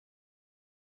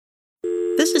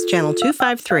This is Channel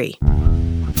 253.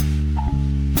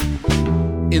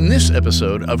 In this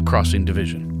episode of Crossing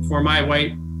Division. For my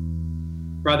white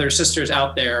brothers, sisters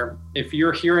out there, if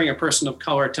you're hearing a person of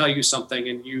color tell you something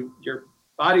and your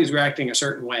body's reacting a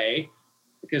certain way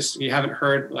because you haven't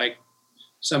heard like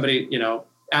somebody,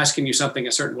 asking you something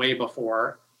a certain way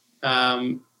before,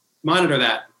 monitor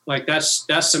that. Like that's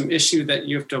some issue that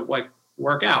you have to like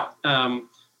work out. And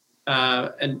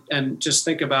just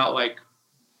think about like,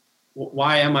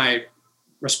 why am I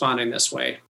responding this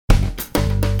way?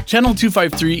 Channel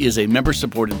 253 is a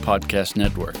member-supported podcast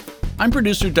network. I'm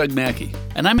producer Doug Mackey,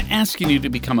 and I'm asking you to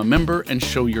become a member and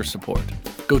show your support.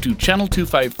 Go to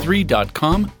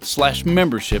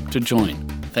channel253.com/membership to join.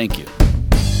 Thank you.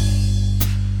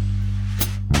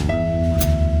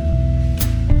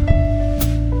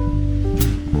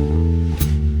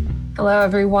 Hello,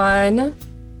 everyone.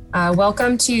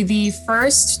 Welcome to the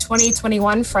first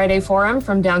 2021 Friday Forum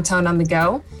from Downtown on the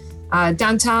Go.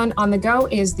 Downtown on the Go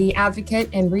is the advocate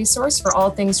and resource for all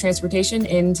things transportation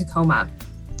in Tacoma.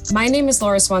 My name is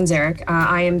Laura Swanzarek.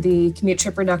 I am the Commute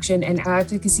Trip Reduction and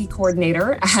Advocacy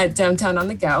Coordinator at Downtown on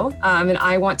the Go. And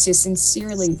I want to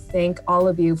sincerely thank all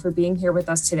of you for being here with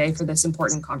us today for this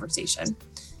important conversation.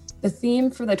 The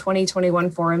theme for the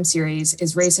 2021 Forum series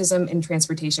is racism in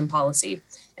transportation policy.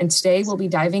 And today we'll be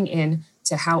diving in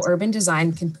to how urban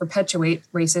design can perpetuate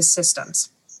racist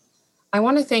systems. I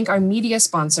want to thank our media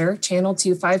sponsor, Channel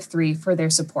 253, for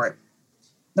their support.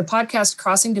 The podcast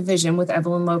Crossing Division with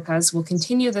Evelyn Lopez will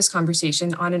continue this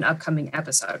conversation on an upcoming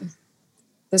episode.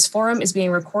 This forum is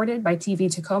being recorded by TV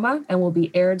Tacoma and will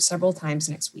be aired several times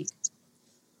next week.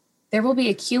 There will be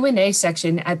a Q&A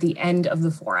section at the end of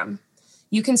the forum.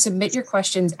 You can submit your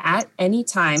questions at any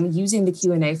time using the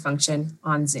Q&A function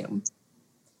on Zoom.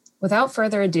 Without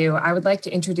further ado, I would like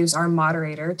to introduce our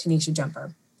moderator, Tanisha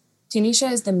Jumper.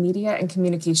 Tanisha is the Media and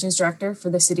Communications Director for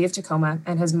the City of Tacoma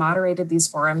and has moderated these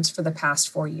forums for the past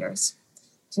 4 years.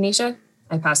 Tanisha,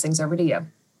 I pass things over to you.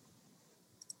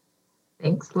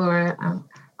 Thanks, Laura. I'm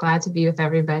glad to be with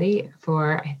everybody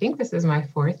for, I think this is my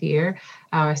 4th year.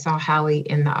 I saw Hallie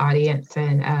in the audience,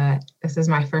 and this is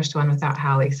my first one without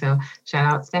Hallie. So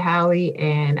shout outs to Hallie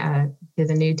and to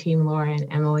the new team, Laura and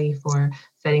Emily, for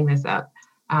setting this up.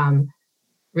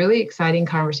 Really exciting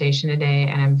conversation today,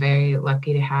 and I'm very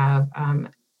lucky to have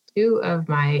 2 of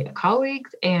my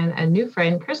colleagues and a new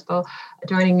friend, Crystal,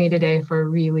 joining me today for a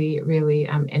really, really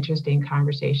interesting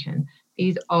conversation.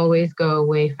 These always go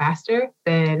way faster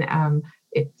than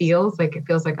it feels like. It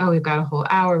feels like, oh, we've got a whole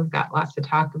hour, we've got lots to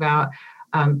talk about,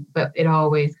 but it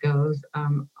always goes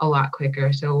a lot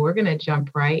quicker. So we're going to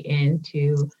jump right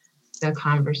into the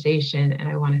conversation, and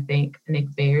I want to thank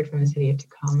Nick Baird from the City of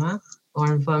Tacoma,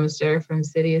 Lauren Flemister from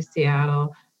City of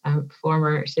Seattle,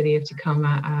 former City of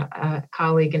Tacoma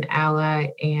colleague and ally,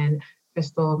 and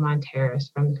Crystal Monteros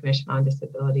from the Commission on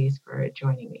Disabilities for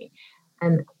joining me.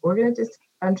 And we're going to just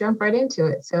jump right into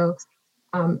it. So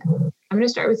I'm going to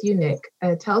start with you, Nick.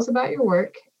 Tell us about your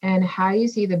work and how you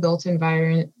see the built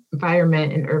environment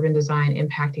and urban design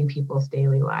impacting people's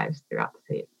daily lives throughout the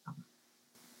city of Tacoma.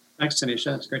 Thanks,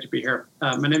 Tanisha. It's great to be here.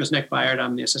 My name is Nick Byard.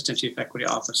 I'm the Assistant Chief Equity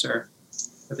Officer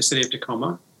for the City of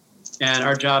Tacoma. And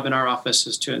our job in our office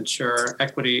is to ensure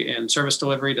equity in service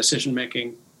delivery,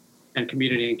 decision-making, and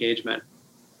community engagement.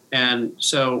 And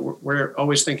so we're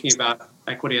always thinking about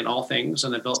equity in all things,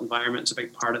 and the built environment is a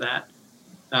big part of that.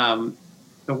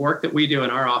 The work that we do in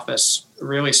our office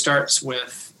really starts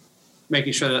with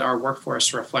making sure that our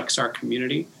workforce reflects our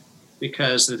community,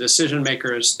 because the decision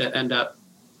makers that end up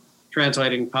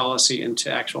translating policy into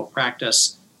actual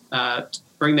practice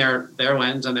bring their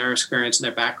lens and their experience and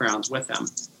their backgrounds with them.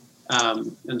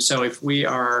 And so if we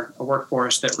are a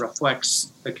workforce that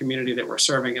reflects the community that we're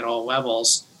serving at all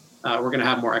levels, we're going to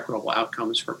have more equitable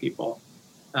outcomes for people.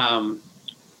 And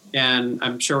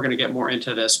I'm sure we're going to get more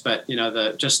into this, but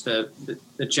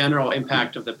the general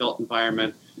impact of the built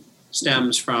environment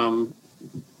stems from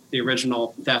the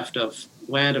original theft of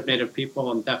land of Native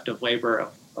people and theft of labor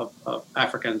of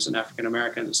Africans and African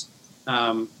Americans.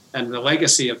 And the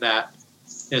legacy of that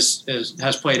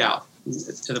has played out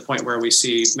to the point where we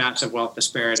see massive wealth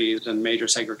disparities and major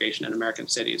segregation in American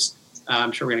cities.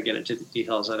 I'm sure we're going to get into the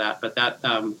details of that, but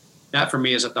that for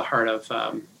me is at the heart of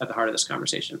this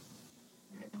conversation.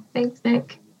 Thanks,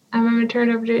 Nick. I'm going to turn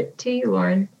it over to you,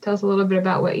 Lauren. Tell us a little bit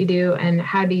about what you do and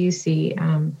how do you see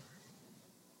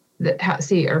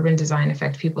urban design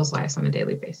affect people's lives on a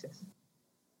daily basis?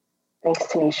 Thanks,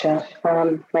 Tanisha.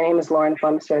 My name is Lauren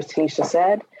Flemister, as Tanisha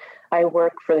said. I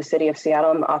work for the City of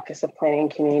Seattle in the Office of Planning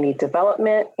and Community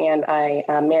Development, and I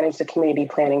manage the community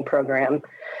planning program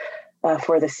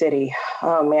for the city.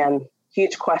 Oh man,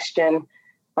 huge question.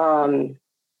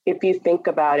 if you think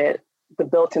about it, the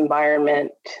built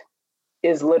environment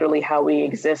is literally how we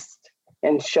exist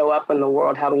and show up in the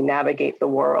world, how we navigate the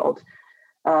world.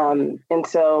 And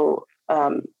so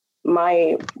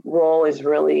my role is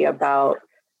really about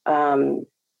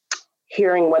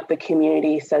hearing what the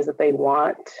community says that they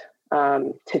want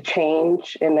to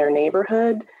change in their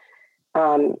neighborhood,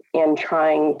 and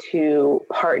trying to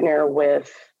partner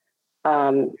with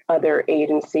other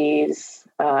agencies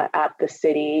at the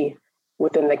city,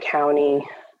 within the county,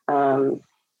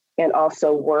 and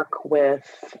also work with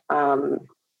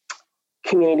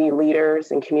community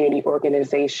leaders and community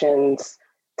organizations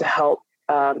to help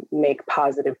make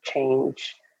positive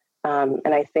change.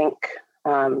 And I think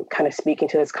kind of speaking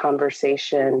to this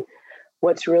conversation,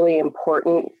 what's really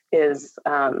important is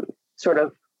sort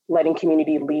of letting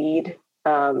community lead,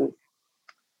 and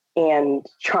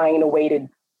trying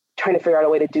to figure out a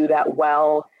way to do that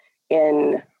well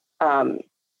in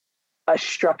a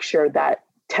structure that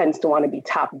tends to want to be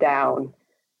top down.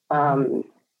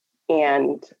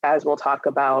 And as we'll talk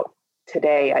about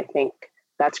today, I think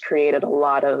that's created a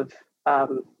lot of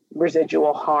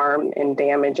residual harm and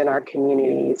damage in our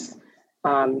communities.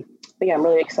 But yeah, I'm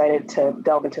really excited to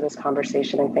delve into this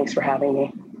conversation, and thanks for having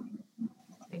me.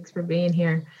 Thanks for being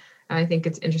here. I think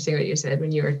it's interesting what you said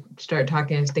when you started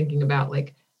talking. I was thinking about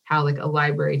like how like a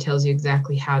library tells you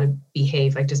exactly how to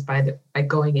behave, like just by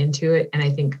going into it. And I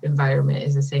think environment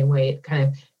is the same way. It kind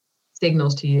of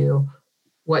signals to you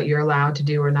what you're allowed to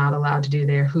do or not allowed to do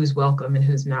there, who's welcome and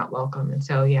who's not welcome. And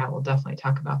so, yeah, we'll definitely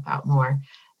talk about that more.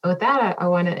 And with that, I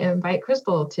want to invite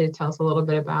Crystal to tell us a little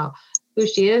bit about who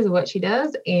she is, what she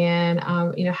does, and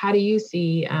how do you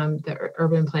see the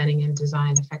urban planning and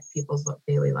design affect people's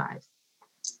daily lives?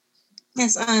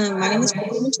 Yes, my name is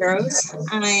Crystal Monteros.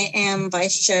 I am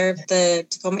vice chair of the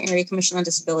Tacoma Area Commission on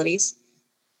Disabilities.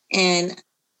 And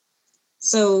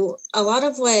so a lot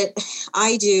of what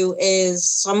I do is,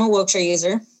 so I'm a wheelchair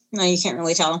user. No, you can't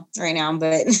really tell right now,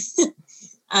 but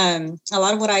a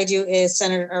lot of what I do is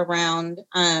centered around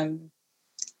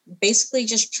basically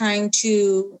just trying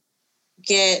to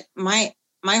get my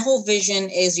whole vision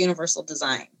is universal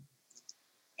design.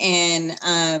 And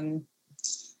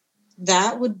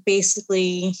that would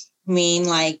basically mean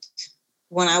like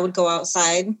when I would go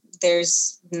outside,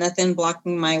 there's nothing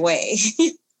blocking my way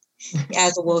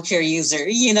as a wheelchair user,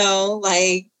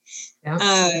 like, yep.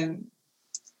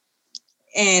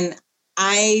 And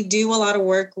I do a lot of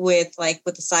work with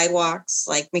the sidewalks,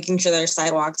 like making sure there are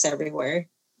sidewalks everywhere,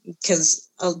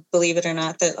 because believe it or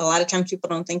not, that a lot of times people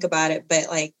don't think about it, but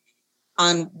like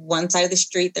on one side of the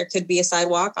street, there could be a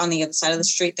sidewalk. On the other side of the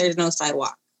street, there's no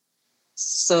sidewalk.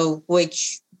 So,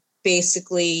 which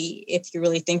basically, if you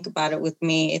really think about it with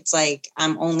me, it's like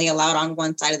I'm only allowed on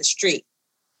one side of the street.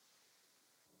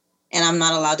 And I'm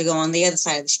not allowed to go on the other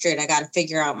side of the street. I got to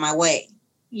figure out my way.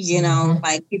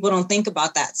 Like people don't think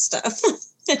about that stuff.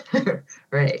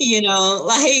 Right.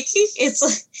 Like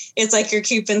it's like you're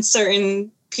keeping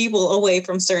certain people away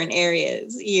from certain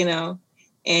areas,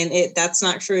 and that's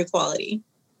not true equality,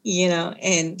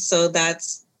 and so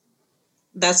that's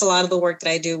a lot of the work that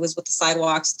I do was with the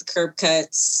sidewalks, the curb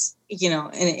cuts,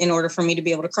 in order for me to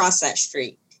be able to cross that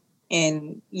street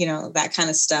and, that kind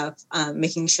of stuff,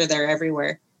 making sure they're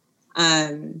everywhere.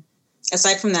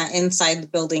 Aside from that, inside the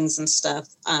buildings and stuff,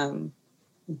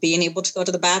 being able to go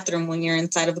to the bathroom when you're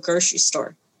inside of a grocery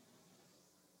store.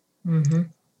 Mm-hmm.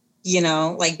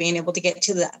 Like being able to get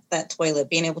to that toilet,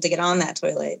 being able to get on that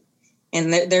toilet.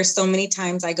 And there's so many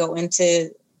times I go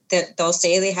into that, they'll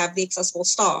say they have the accessible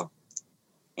stall.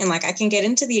 And like, I can get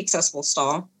into the accessible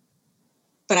stall,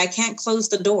 but I can't close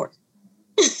the door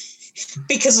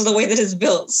because of the way that it's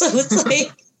built. So it's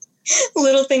like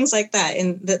little things like that.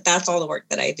 And that's all the work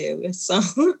that I do. So.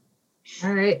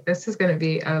 All right. This is going to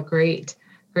be a great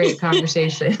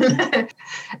conversation.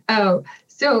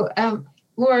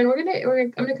 Lauren, I'm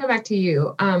going to come back to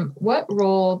you. What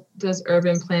role does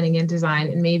urban planning and design,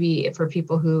 and maybe for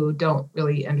people who don't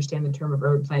really understand the term of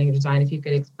urban planning and design, if you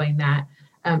could explain that,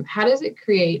 how does it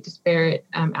create disparate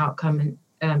outcome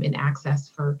in access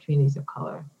for communities of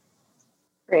color?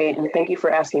 Great, and thank you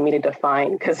for asking me to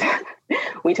define, because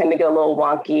we tend to get a little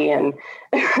wonky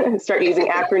and start using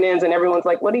acronyms, and everyone's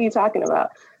like, what are you talking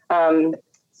about?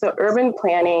 So urban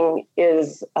planning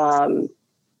is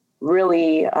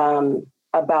really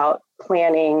about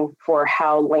planning for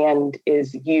how land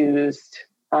is used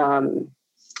and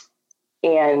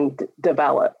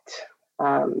developed.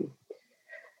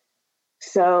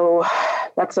 So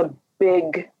that's a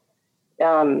big,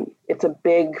 it's a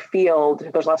big field.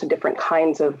 There's lots of different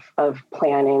kinds of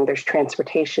planning. There's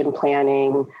transportation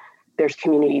planning, there's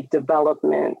community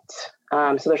development.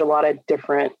 So there's a lot of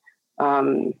different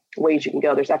ways you can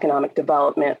go. There's economic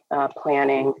development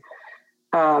planning.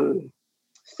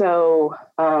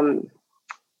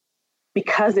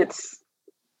 Because it's,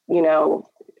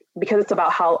 because it's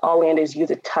about how all land is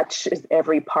used, it touches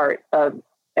every part of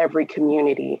every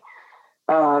community.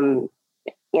 And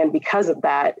because of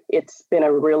that, it's been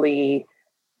a really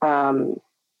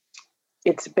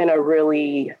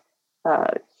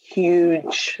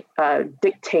huge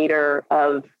dictator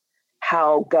of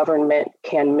how government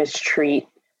can mistreat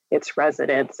its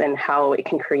residents and how it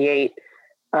can create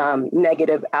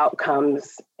negative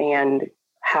outcomes and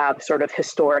have sort of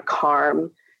historic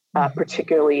harm,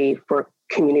 particularly for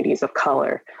communities of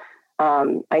color.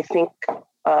 I think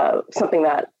something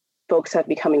that folks have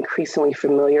become increasingly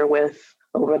familiar with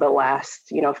over the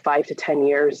last, 5 to 10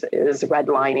 years is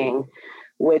redlining,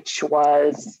 which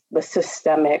was the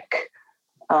systemic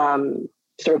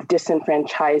sort of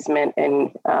disenfranchisement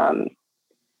and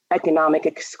economic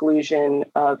exclusion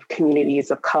of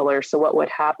communities of color. So what would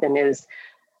happen is,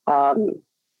 and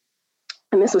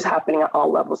this was happening at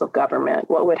all levels of government,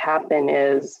 what would happen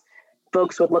is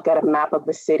folks would look at a map of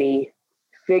the city,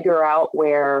 figure out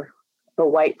where the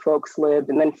white folks lived,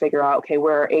 and then figure out, okay,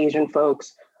 where are Asian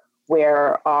folks,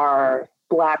 where are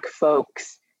Black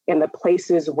folks, and the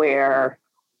places where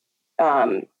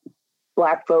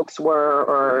Black folks were,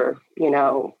 or,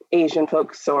 Asian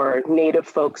folks or Native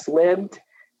folks lived,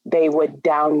 they would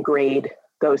downgrade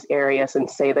those areas and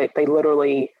say that they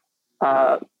literally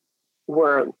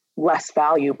were less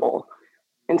valuable.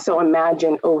 And so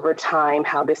imagine over time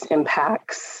how this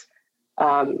impacts,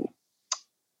 wealth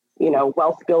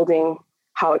building,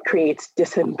 how it creates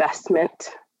disinvestment,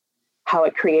 how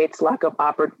it creates lack of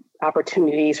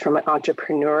opportunities from an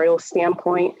entrepreneurial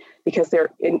standpoint, because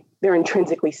they're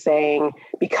intrinsically saying,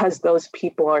 because those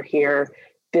people are here,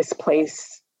 this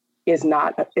place is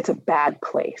not, it's a bad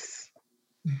place.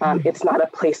 It's not a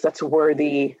place that's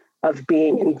worthy of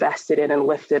being invested in and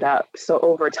lifted up. So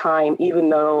over time, even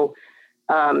though,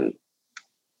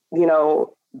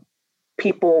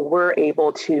 people were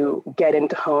able to get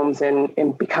into homes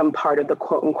and become part of the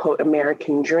quote unquote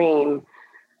American dream,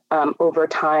 over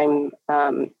time,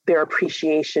 their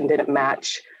appreciation didn't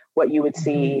match what you would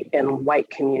see in white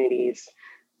communities.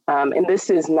 And this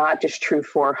is not just true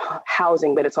for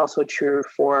housing, but it's also true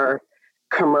for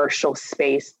commercial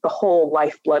space, the whole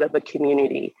lifeblood of a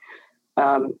community.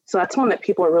 So that's one that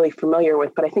people are really familiar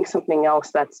with. But I think something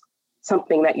else that's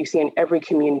something that you see in every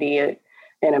community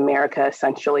in America,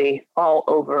 essentially all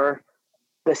over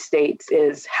the states,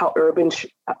 is how urban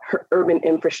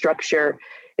infrastructure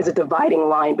is a dividing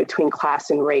line between class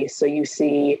and race. So you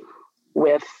see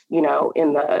with, in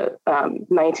the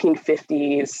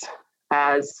 1950s,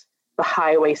 as the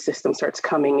highway system starts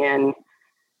coming in,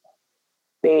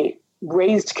 they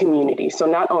raised communities. So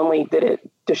not only did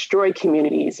it destroy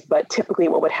communities, but typically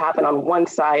what would happen on one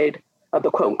side of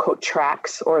the quote unquote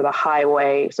tracks or the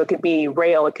highway, so it could be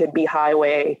rail, it could be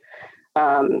highway,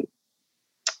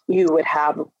 you would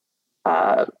have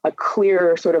a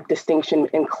clear sort of distinction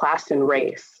in class and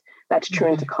race. That's true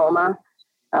in Tacoma.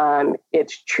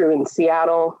 It's true in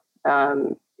Seattle.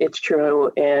 It's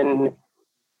true in,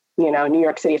 New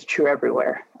York City. It's true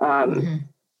everywhere.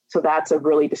 So that's a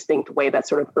really distinct way that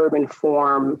sort of urban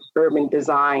form, urban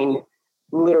design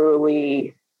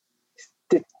literally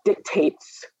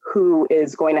dictates who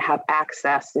is going to have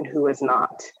access and who is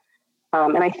not.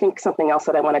 And I think something else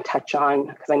that I want to touch on,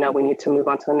 because I know we need to move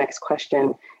on to the next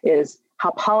question, is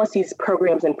how policies,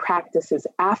 programs, and practices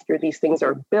after these things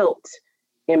are built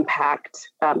impact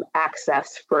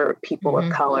access for people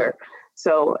of color.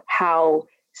 So how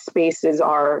spaces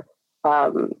are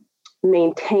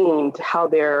maintained, how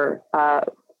they're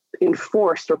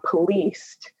enforced or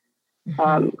policed,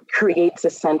 creates a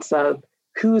sense of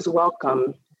who's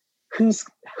welcome,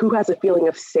 who has a feeling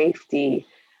of safety,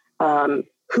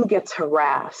 who gets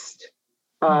harassed.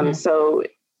 So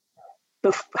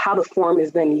how the form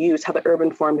is then used, how the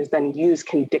urban form is then used,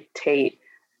 can dictate,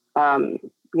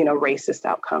 racist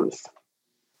outcomes.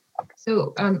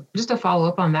 So just to follow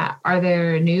up on that, are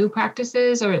there new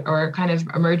practices or kind of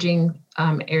emerging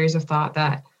areas of thought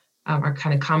that are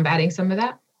kind of combating some of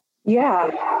that?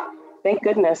 Yeah, thank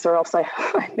goodness, or else I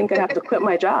think I'd have to quit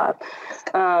my job.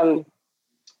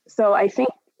 So I think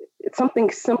it's something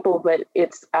simple, but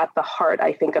it's at the heart,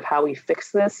 I think, of how we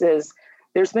fix this. Is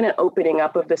there's been an opening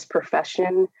up of this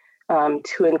profession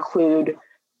to include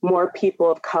more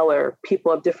people of color,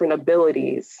 people of different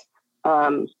abilities,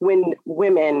 when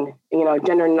women,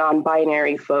 gender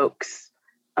non-binary folks.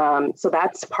 So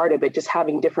that's part of it, just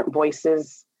having different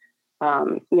voices,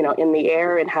 in the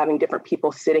air, and having different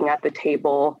people sitting at the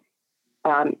table,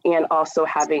 and also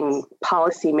having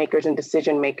policymakers and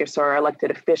decision makers, so our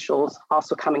elected officials,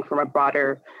 also coming from a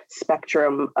broader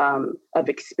spectrum of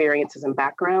experiences and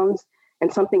backgrounds.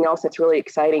 And something else that's really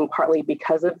exciting, partly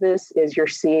because of this, is you're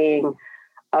seeing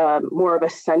more of a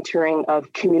centering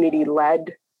of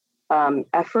community-led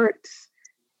efforts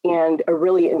and a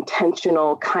really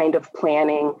intentional kind of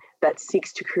planning that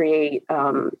seeks to create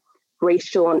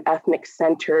racial and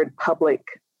ethnic-centered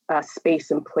public space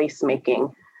and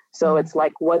placemaking. So it's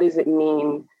like, what does it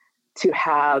mean to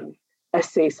have a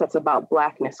space that's about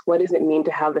Blackness? What does it mean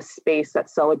to have a space that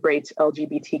celebrates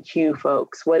LGBTQ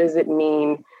folks? What does it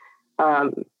mean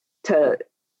to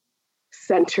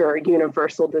center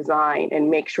universal design and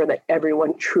make sure that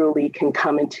everyone truly can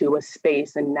come into a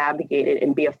space and navigate it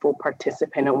and be a full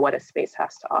participant in what a space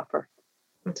has to offer?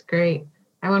 That's great.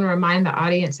 I want to remind the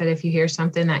audience that if you hear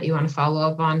something that you want to follow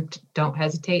up on, don't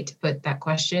hesitate to put that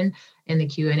question in the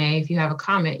Q&A. If you have a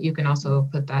comment, you can also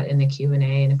put that in the Q&A.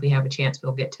 And if we have a chance,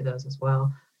 we'll get to those as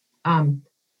well.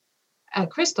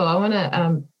 Crystal, I want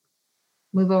to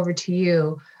move over to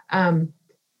you.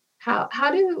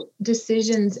 How do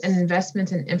decisions and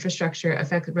investments in infrastructure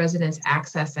affect residents'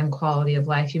 access and quality of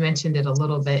life? You mentioned it a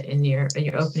little bit in your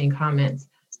opening comments.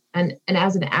 And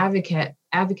as an advocate,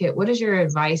 what is your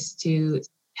advice to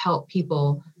help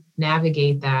people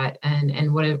navigate that?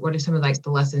 And what are some of like the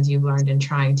lessons you've learned in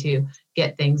trying to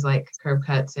get things like curb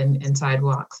cuts and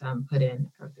sidewalks put in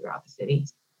throughout the city?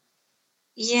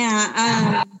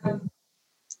 Yeah.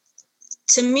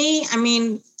 To me, I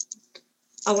mean,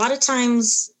 a lot of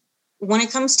times when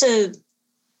it comes to,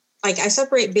 like, I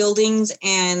separate buildings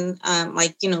and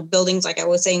buildings, like I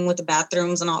was saying, with the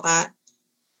bathrooms and all that.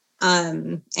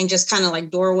 And just kind of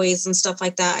like doorways and stuff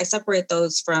like that. I separate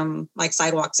those from like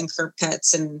sidewalks and curb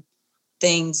cuts and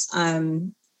things.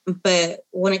 But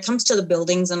when it comes to the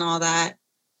buildings and all that,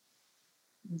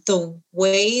 the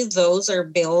way those are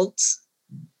built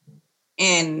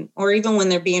or even when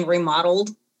they're being remodeled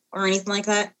or anything like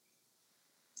that,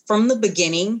 from the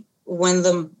beginning, when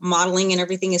the modeling and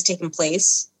everything is taking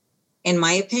place, in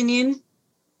my opinion,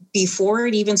 before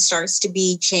it even starts to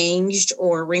be changed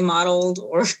or remodeled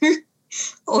or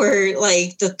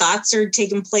like the thoughts are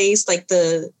taking place, like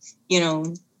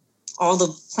all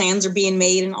the plans are being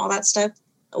made and all that stuff,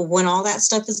 when all that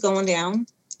stuff is going down,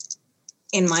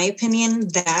 in my opinion,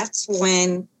 that's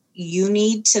when you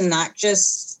need to not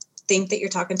just think that you're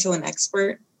talking to an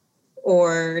expert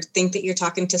or think that you're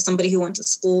talking to somebody who went to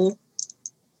school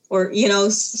or,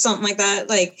 something like that.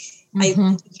 Like,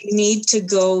 you need to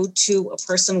go to a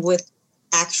person with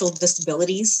actual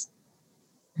disabilities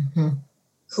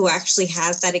who actually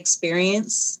has that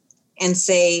experience and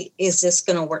say, is this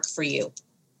going to work for you?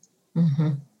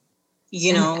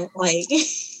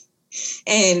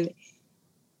 And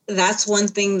that's one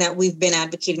thing that we've been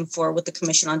advocating for with the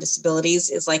Commission on Disabilities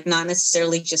is like not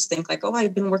necessarily just think like, oh,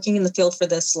 I've been working in the field for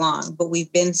this long, but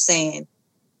we've been saying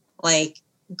like,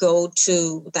 go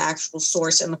to the actual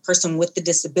source and the person with the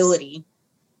disability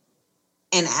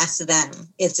and ask them,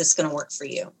 is this going to work for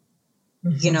you?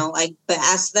 But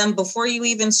ask them before you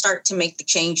even start to make the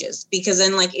changes, because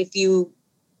then like, if you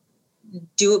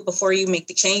do it before you make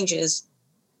the changes,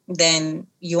 then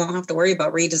you won't have to worry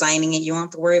about redesigning it. You won't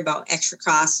have to worry about extra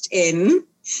cost in,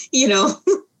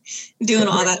 doing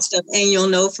all that stuff. And you'll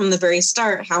know from the very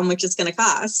start how much it's going to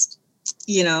cost,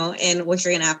 and what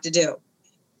you're going to have to do.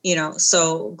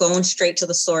 So going straight to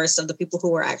the source of the people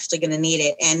who are actually going to need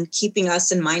it and keeping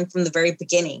us in mind from the very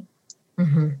beginning,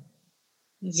 but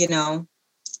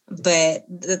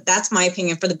that's my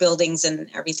opinion for the buildings and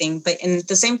everything. And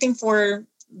the same thing for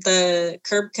the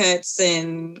curb cuts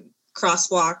and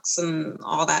crosswalks and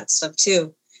all that stuff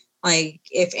too. Like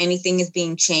if anything is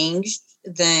being changed,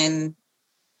 then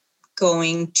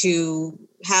going to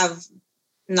have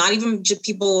not even just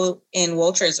people in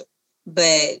wheelchairs,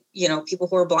 but, people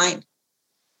who are blind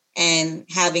and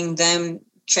having them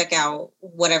check out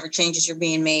whatever changes you're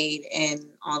being made and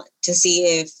all to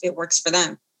see if it works for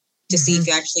them, to see if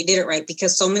you actually did it right.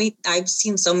 Because I've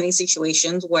seen so many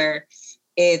situations where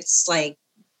it's like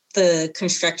the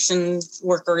construction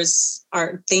workers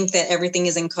think that everything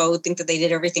is in code, think that they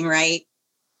did everything right.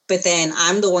 But then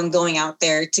I'm the one going out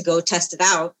there to go test it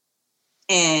out.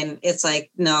 And it's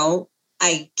like, no,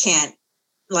 I can't.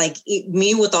 Like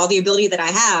me with all the ability that I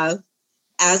have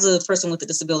as a person with a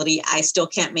disability, I still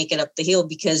can't make it up the hill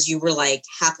because you were like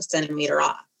half a centimeter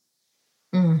off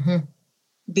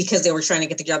because they were trying to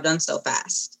get the job done so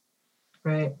fast.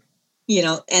 Right.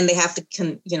 And they have to,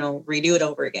 redo it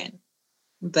over again.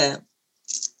 But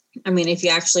I mean, if you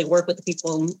actually work with the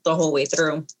people the whole way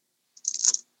through.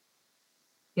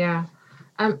 Yeah.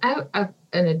 I have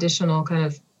an additional kind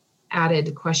of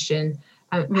added question.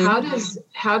 How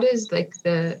does like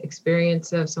the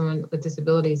experience of someone with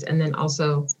disabilities and then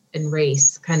also in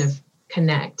race kind of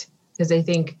connect? Because I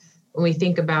think when we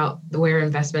think about where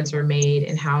investments are made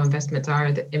and how investments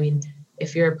are,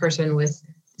 if you're a person with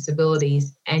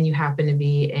disabilities and you happen to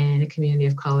be in a community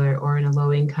of color or in a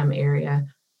low income area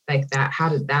like that, how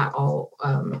did that all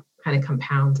kind of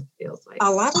compound, it feels like?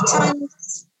 A lot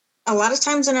of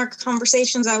times in our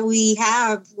conversations that we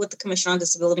have with the Commission on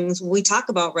Disabilities, we talk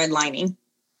about redlining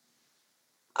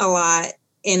a lot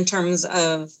in terms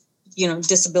of,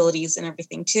 disabilities and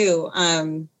everything too.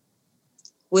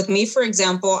 With me, for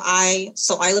example, I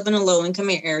live in a low income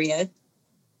area,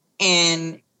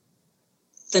 and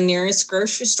the nearest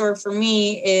grocery store for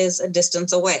me is a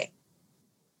distance away,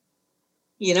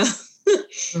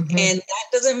 Mm-hmm. And that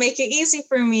doesn't make it easy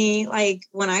for me. Like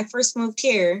when I first moved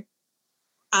here,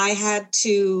 I had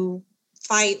to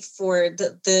fight for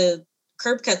the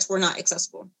curb cuts were not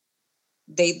accessible.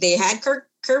 They had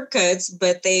curb cuts,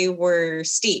 but they were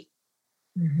steep.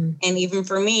 Mm-hmm. And even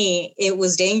for me, it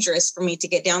was dangerous for me to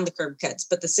get down the curb cuts.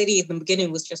 But the city in the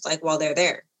beginning was just like, well, they're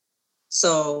there.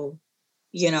 So,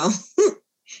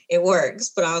 it works.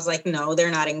 But I was like, no,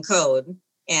 they're not in code.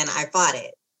 And I fought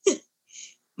it.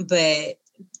 But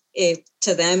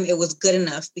to them, it was good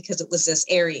enough because it was this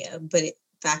area. But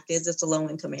fact is, it's a low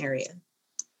income area.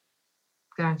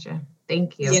 Gotcha.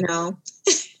 Thank you.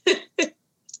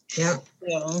 Yep.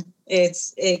 So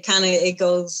it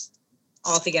goes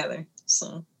all together. So.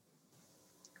 All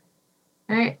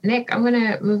right, Nick, I'm going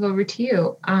to move over to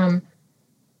you.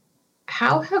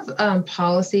 How have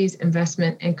policies,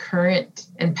 investment, and current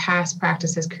and past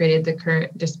practices created the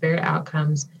current disparate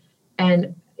outcomes?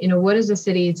 And, what is the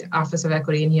city's Office of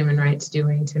Equity and Human Rights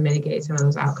doing to mitigate some of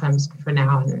those outcomes for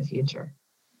now and in the future?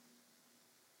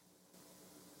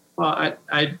 Well,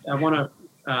 I want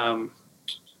to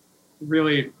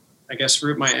really, I guess,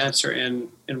 root my answer in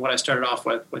what I started off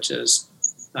with, which is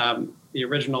the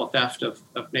original theft of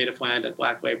native land and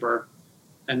Black labor,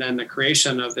 and then the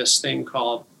creation of this thing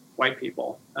called white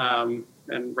people. And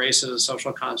race is a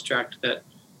social construct that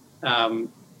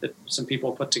some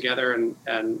people put together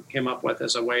and came up with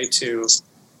as a way to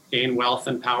gain wealth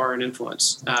and power and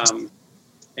influence.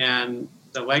 And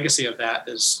the legacy of that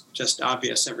is just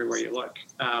obvious everywhere you look.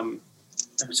 And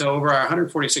so over our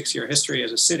 146-year history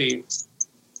as a city,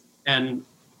 and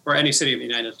for any city in the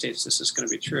United States, this is going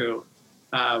to be true,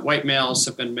 white males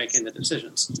have been making the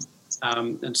decisions.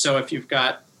 And so if you've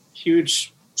got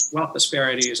huge wealth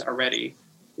disparities already,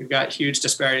 you've got huge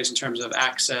disparities in terms of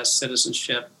access,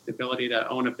 citizenship, the ability to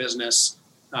own a business,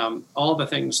 all the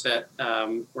things that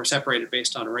were separated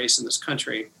based on race in this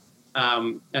country.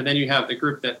 And then you have the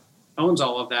group that owns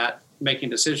all of that making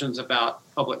decisions about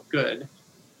public good.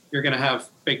 You're going to have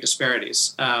big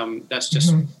disparities. That's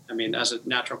just, as a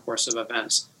natural course of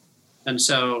events. And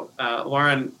so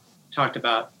Lauren talked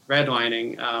about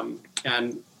redlining,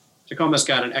 and Tacoma's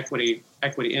got an equity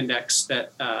index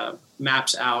that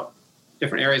maps out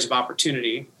different areas of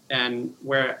opportunity and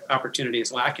where opportunity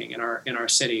is lacking in our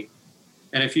city.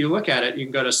 And if you look at it, you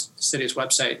can go to the city's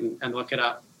website and look it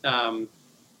up.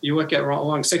 You look at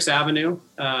along 6th Avenue,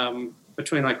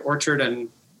 between like Orchard and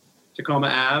Tacoma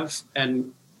Ave,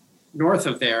 and north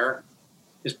of there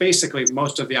is basically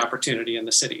most of the opportunity in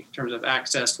the city in terms of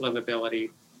access,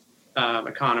 livability,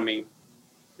 economy.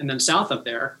 And then south of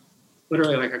there,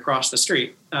 literally like across the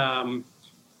street,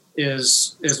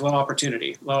 is low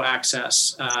opportunity, low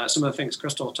access. Some of the things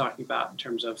Crystal was talking about in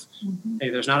terms of, hey,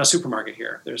 there's not a supermarket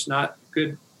here. There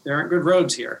aren't good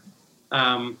roads here.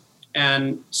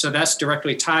 And so that's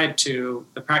directly tied to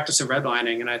the practice of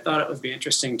redlining. And I thought it would be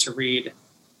interesting to read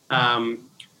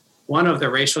one of the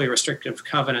racially restrictive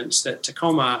covenants that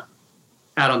Tacoma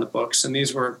had on the books. And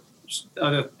these were the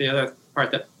other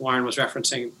part that Lauren was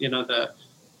referencing,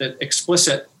 the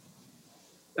explicit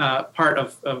part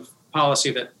of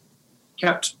policy that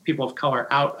kept people of color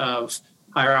out of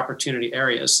higher opportunity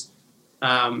areas.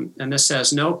 And this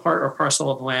says, no part or parcel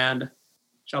of land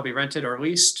shall be rented or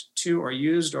leased to or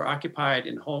used or occupied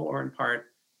in whole or in part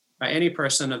by any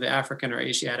person of the African or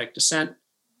Asiatic descent,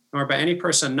 nor by any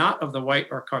person not of the white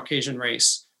or Caucasian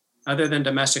race, other than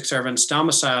domestic servants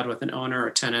domiciled with an owner or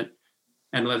tenant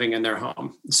and living in their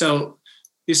home. So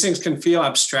these things can feel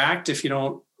abstract if you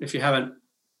haven't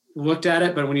looked at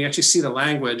it, but when you actually see the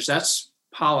language, that's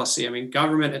policy.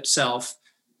 Government itself,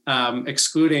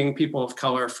 excluding people of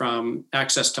color from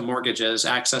access to mortgages,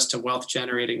 access to wealth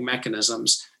generating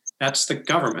mechanisms, that's the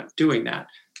government doing that.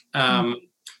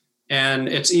 And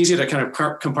it's easy to kind of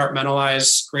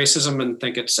compartmentalize racism and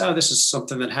think this is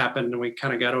something that happened and we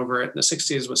kind of got over it in the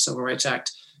 60s with Civil Rights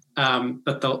Act.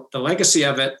 But the legacy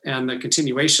of it and the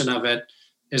continuation of it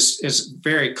is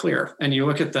very clear. And you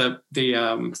look at the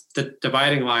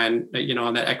dividing line,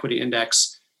 on that equity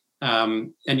index,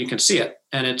 and you can see it.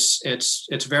 And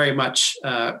it's very much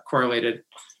correlated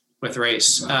with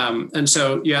race. And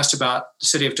so you asked about the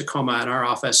city of Tacoma and our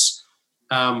office.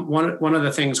 One of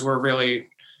the things we're really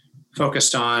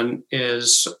focused on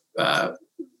is,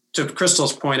 to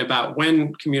Crystal's point about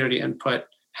when community input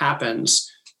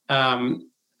happens,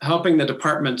 helping the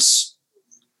departments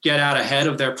get out ahead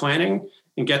of their planning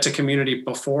and get to community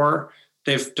before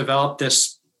they've developed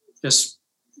this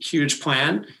huge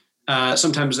plan.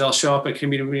 Sometimes they'll show up at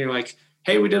community meeting like,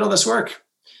 hey, we did all this work.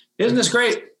 Isn't this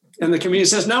great? And the community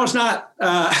says, no, it's not.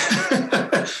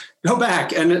 Go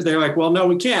back. And they're like, well, no,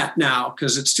 we can't now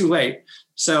because it's too late.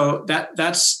 So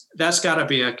that's got to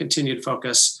be a continued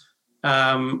focus,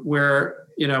 where,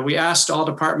 we asked all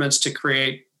departments to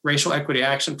create racial equity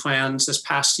action plans this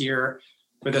past year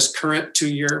for this current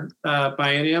 2-year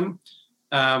biennium.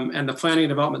 And the Planning and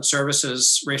Development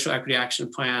Services Racial Equity Action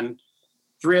Plan,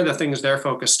 3 of the things they're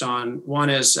focused on. One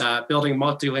is building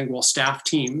multilingual staff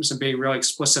teams and being really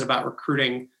explicit about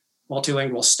recruiting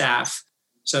multilingual staff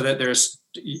so that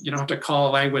you don't have to call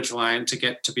a language line to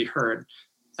get to be heard.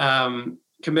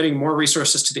 Committing more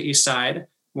resources to the East Side,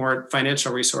 more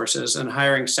financial resources, and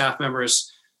hiring staff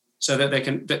members so that they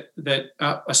can,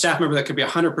 a staff member that could be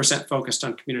 100% focused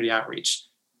on community outreach,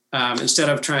 instead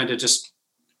of trying to just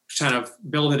kind of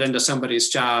build it into somebody's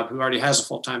job who already has a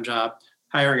full-time job,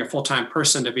 hiring a full-time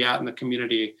person to be out in the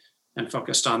community and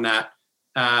focused on that.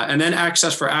 And then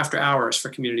access for after hours for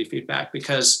community feedback,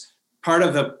 because part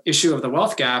of the issue of the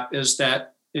wealth gap is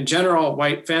that in general,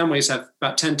 white families have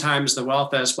about 10 times the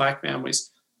wealth as Black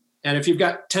families. And if you've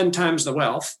got 10 times the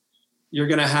wealth, you're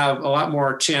going to have a lot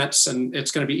more chance, and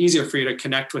it's going to be easier for you to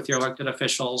connect with your elected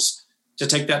officials, to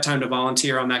take that time to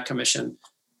volunteer on that commission.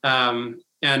 And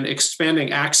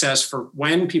expanding access for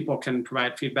when people can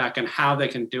provide feedback and how they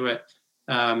can do it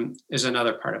is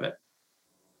another part of it.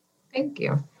 Thank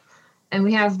you. And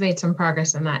we have made some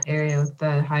progress in that area with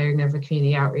the hiring of a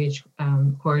community outreach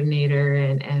coordinator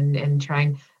and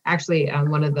trying. Actually,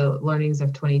 one of the learnings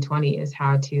of 2020 is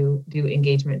how to do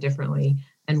engagement differently.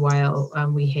 And while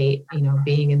we hate,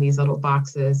 being in these little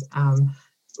boxes,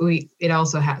 it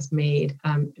also has made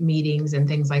meetings and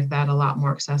things like that a lot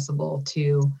more accessible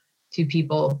to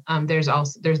people. There's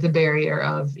the barrier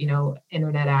of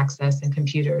internet access and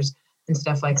computers and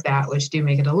stuff like that, which do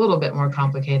make it a little bit more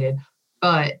complicated.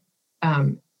 But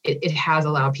it has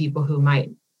allowed people who might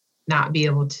not be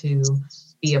able to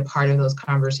be a part of those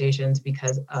conversations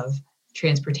because of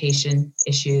transportation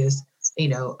issues,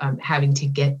 having to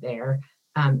get there,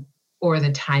 or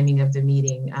the timing of the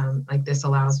meeting. Like this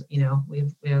allows, we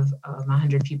have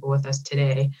 100 people with us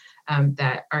today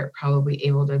that aren't probably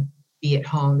able to be at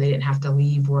home. They didn't have to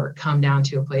leave work, come down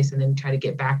to a place and then try to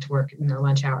get back to work in their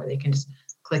lunch hour. They can just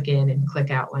click in and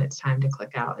click out when it's time to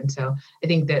click out. And so I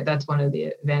think that's one of the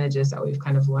advantages that we've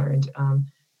kind of learned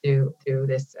through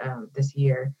this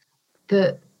year.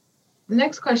 The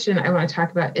next question I want to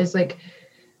talk about is like,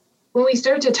 when we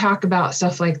start to talk about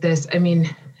stuff like this, I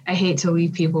mean, I hate to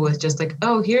leave people with just like,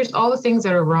 oh, here's all the things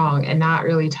that are wrong, and not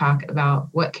really talk about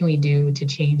what can we do to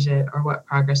change it, or what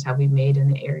progress have we made in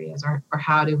the areas, or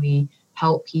how do we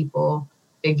help people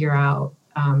figure out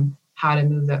how to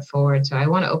move that forward. So I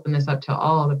want to open this up to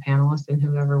all the panelists, and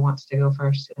whoever wants to go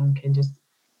first can just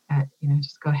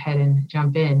go ahead and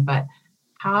jump in. But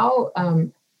how,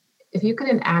 if you could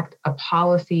enact a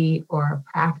policy or a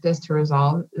practice to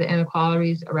resolve the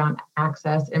inequalities around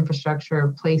access,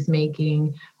 infrastructure,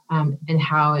 placemaking, and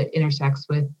how it intersects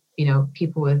with,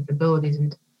 people with abilities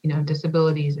and,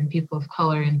 disabilities and people of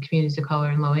color and communities of color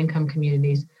and low-income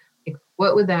communities, like,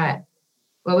 what would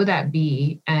that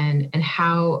be? And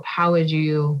how would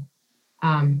you,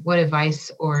 what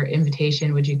advice or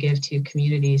invitation would you give to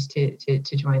communities to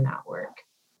join that work?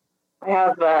 I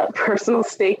have a personal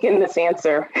stake in this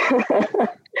answer.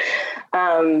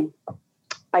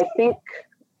 I think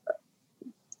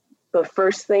the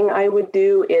first thing I would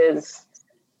do is,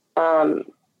 I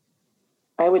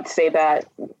would say that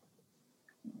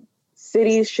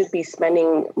cities should be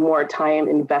spending more time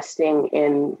investing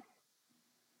in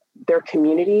their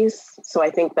communities. So I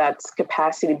think that's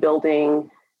capacity building,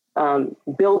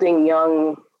 building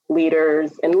young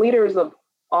leaders and leaders of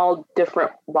all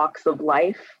different walks of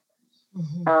life.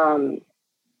 Mm-hmm.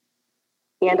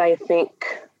 And I think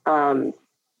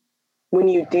when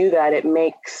you do that, it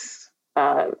makes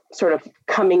sort of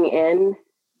coming in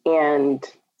and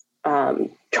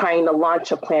trying to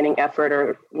launch a planning effort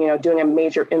or, doing a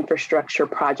major infrastructure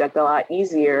project a lot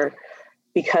easier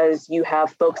because you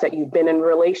have folks that you've been in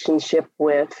relationship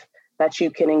with that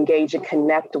you can engage and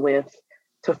connect with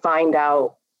to find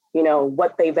out,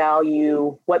 what they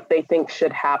value, what they think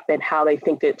should happen, how they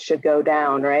think it should go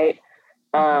down, right?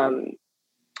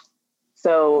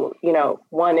 So,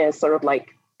 one is sort of like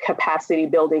capacity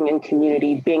building in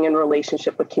community, being in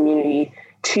relationship with community.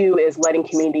 2 is letting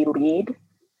community lead.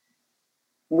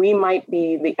 We might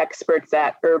be the experts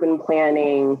at urban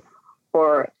planning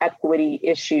or equity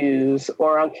issues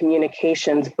or on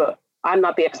communications, but I'm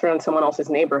not the expert on someone else's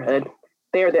neighborhood.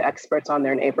 They're the experts on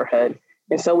their neighborhood.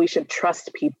 And so we should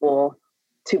trust people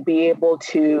to be able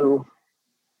to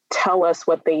tell us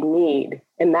what they need.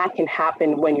 And that can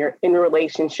happen when you're in a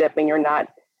relationship and you're not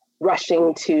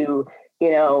rushing to,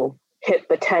 hit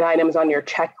the 10 items on your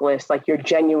checklist, like you're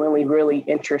genuinely really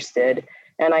interested.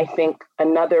 And I think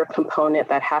another component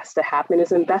that has to happen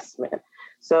is investment.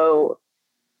 So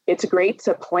it's great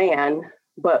to plan,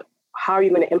 but how are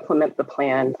you going to implement the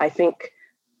plan? I think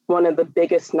one of the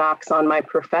biggest knocks on my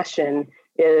profession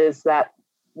is that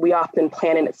we often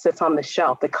plan and it sits on the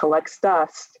shelf, it collects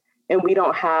dust, and we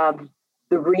don't have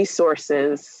the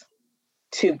resources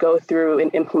to go through an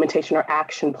implementation or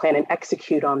action plan and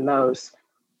execute on those.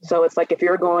 So it's like if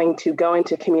you're going to go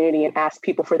into community and ask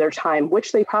people for their time,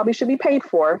 which they probably should be paid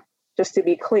for, just to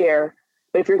be clear,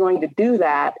 but if you're going to do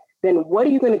that, then what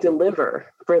are you going to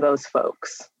deliver for those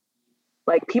folks?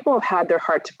 Like, people have had their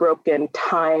hearts broken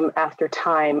time after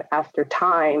time after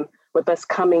time with us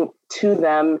coming to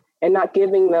them and not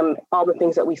giving them all the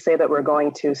things that we say that we're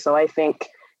going to. So I think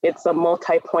it's a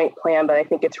multi-point plan, but I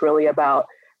think it's really about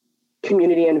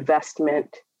community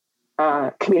investment,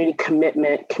 community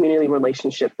commitment, community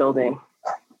relationship building.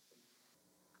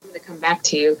 I'm going to come back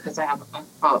to you because I have a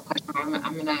follow-up question.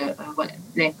 I'm going to let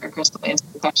Nick or Crystal answer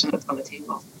the question that's on the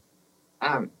table.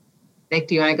 Nick,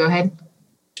 do you want to go ahead?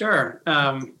 Sure.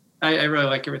 I really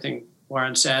like everything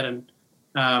Lauren said. And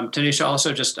Tanisha,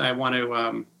 also I want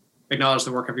to acknowledge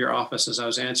the work of your office. As I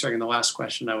was answering the last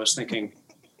question, I was thinking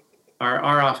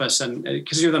our office, and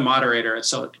because you're the moderator,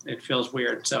 it feels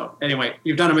weird. So anyway,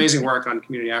 you've done amazing work on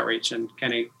community outreach, and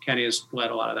Kenny has led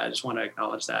a lot of that. I just want to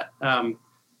acknowledge that.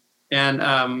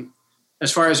 And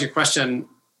as far as your question,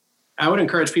 I would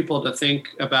encourage people to think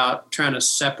about trying to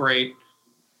separate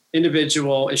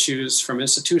individual issues from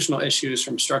institutional issues,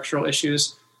 from structural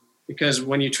issues, because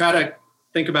when you try to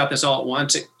think about this all at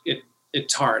once,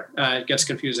 it's hard. It gets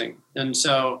confusing. And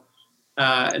so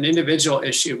an individual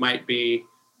issue might be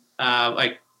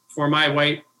like, for my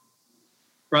white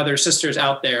brothers, sisters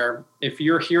out there, if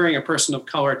you're hearing a person of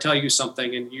color tell you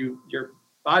something and your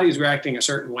body's reacting a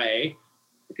certain way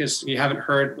because you haven't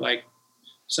heard like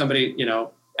somebody,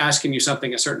 asking you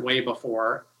something a certain way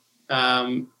before,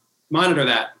 monitor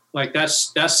that. Like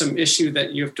that's some issue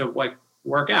that you have to like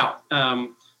work out.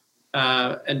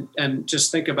 And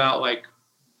just think about like,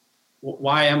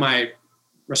 why am I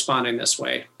responding this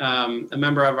way? A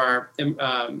member of our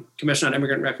Commission on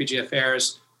Immigrant and Refugee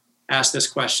Affairs asked this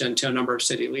question to a number of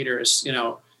city leaders.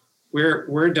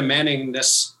 We're demanding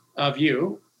this of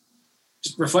you.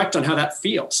 Just reflect on how that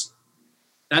feels.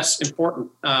 That's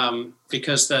important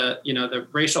because the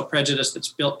racial prejudice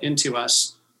that's built into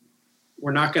us,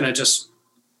 we're not going to just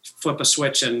flip a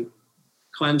switch and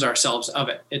cleanse ourselves of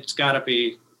it. It's got to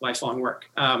be lifelong work.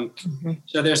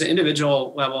 So there's an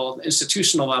individual level,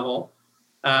 institutional level,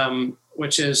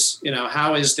 which is,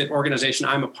 how is the organization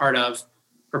I'm a part of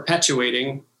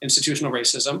perpetuating institutional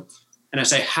racism? And I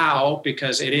say how,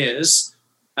 because it is,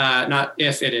 not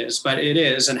if it is, but it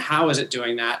is. And how is it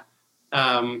doing that?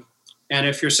 And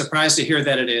if you're surprised to hear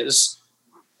that it is,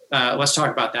 let's talk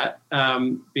about that,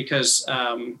 because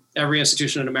every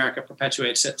institution in America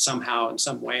perpetuates it somehow in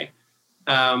some way.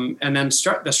 And then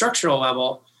the structural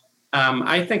level,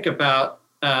 I think about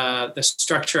the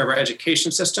structure of our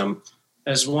education system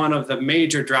as one of the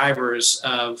major drivers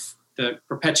of the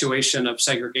perpetuation of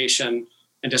segregation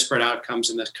and disparate outcomes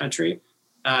in this country.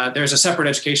 There's a separate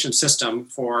education system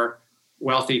for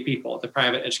wealthy people, the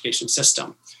private education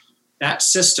system. That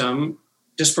system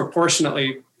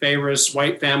disproportionately favors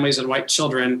white families and white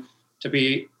children to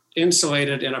be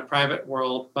insulated in a private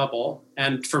world bubble.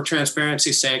 And for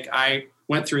transparency's sake, I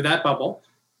went through that bubble,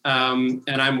 and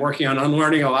I'm working on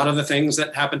unlearning a lot of the things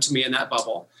that happened to me in that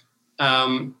bubble.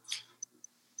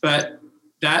 But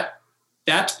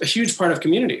that's a huge part of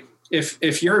community.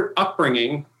 If your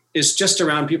upbringing is just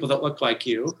around people that look like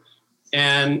you,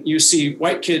 and you see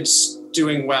white kids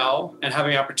doing well and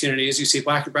having opportunities, you see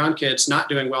Black and brown kids not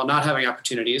doing well, not having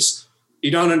opportunities,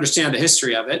 you don't understand the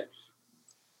history of it,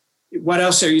 what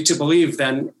else are you to believe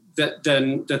then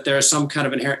that there's some kind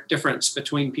of inherent difference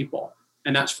between people?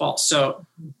 and that's false. So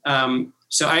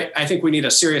I think we need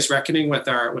a serious reckoning with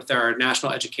our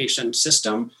national education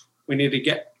system. We need to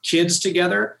get kids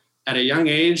together at a young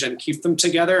age and keep them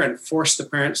together and force the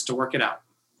parents to work it out.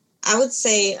 I would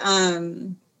say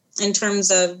in terms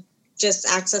of just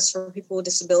access for people with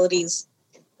disabilities,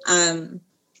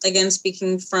 again,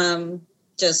 speaking from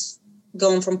just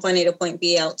going from point A to point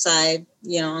B outside,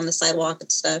 on the sidewalk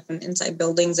and stuff and inside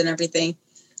buildings and everything.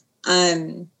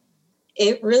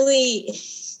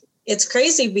 It's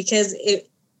crazy because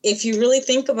if you really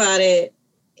think about it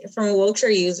from a wheelchair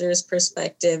user's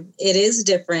perspective, it is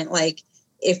different. Like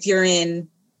if you're in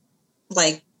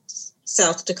like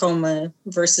South Tacoma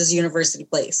versus University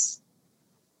Place,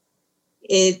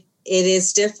 it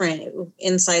is different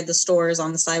inside the stores,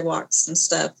 on the sidewalks and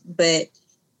stuff. But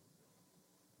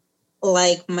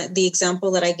like the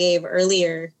example that I gave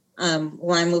earlier,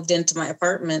 when I moved into my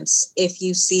apartments, if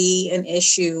you see an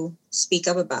issue, speak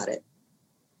up about it,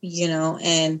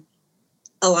 and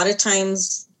a lot of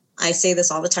times I say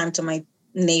this all the time to my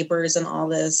neighbors and all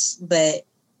this, but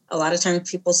a lot of times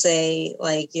people say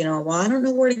like, well, I don't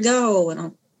know where to go.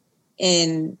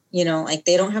 And like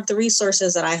they don't have the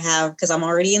resources that I have because I'm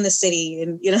already in the city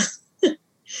and,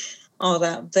 all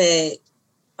that. But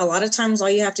a lot of times all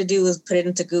you have to do is put it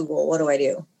into Google. What do I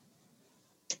do?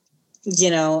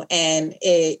 And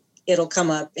it'll come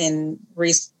up and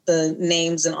the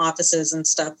names and offices and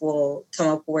stuff will come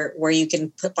up where you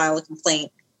can file a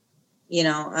complaint,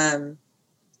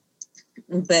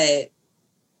 but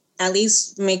at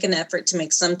least make an effort to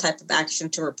make some type of action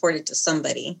to report it to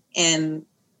somebody. And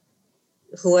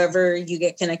whoever you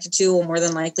get connected to will more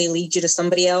than likely lead you to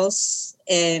somebody else.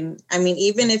 And I mean,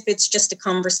 even if it's just a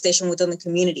conversation within the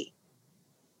community,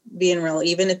 being real,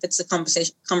 even if it's a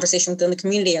conversation within the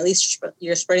community, at least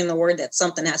you're spreading the word that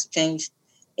something has to change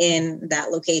in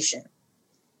that location.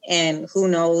 And who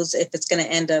knows if it's going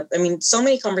to end up, I mean, so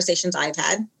many conversations I've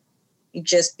had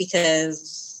just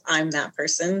because I'm that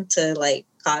person to like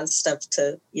cause stuff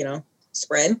to,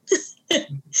 spread.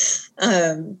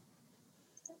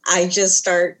 I just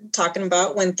start talking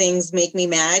about when things make me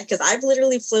mad because I've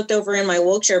literally flipped over in my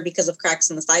wheelchair because of cracks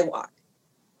in the sidewalk,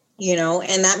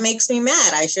 and that makes me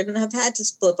mad. I shouldn't have had to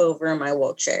flip over in my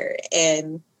wheelchair.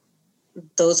 And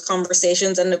those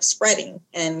conversations end up spreading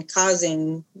and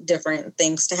causing different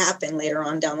things to happen later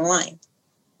on down the line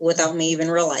without me even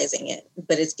realizing it.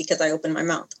 But it's because I opened my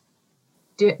mouth.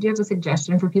 Do you have a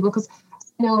suggestion for people? Because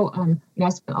I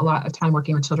spent a lot of time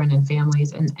working with children and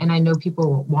families, and I know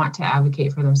people want to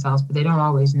advocate for themselves, but they don't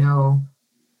always know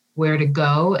where to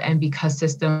go. And because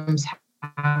systems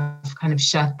have kind of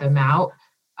shut them out,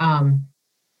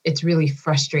 it's really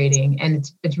frustrating.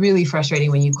 And it's really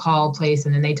frustrating when you call a place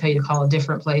and then they tell you to call a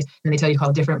different place and they tell you to call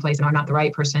a different place and I'm not the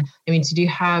right person. I mean, so do you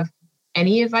have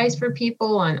any advice for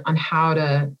people on how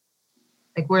to,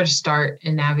 like, where to start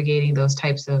in navigating those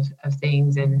types of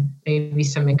things, and maybe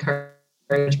some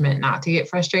encouragement not to get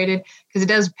frustrated, because it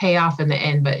does pay off in the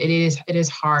end, but it is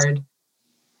hard,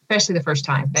 especially the first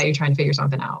time that you're trying to figure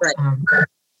something out. Right.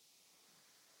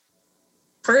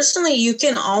 Personally, you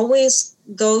can always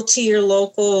go to your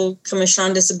local Commission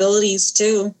on Disabilities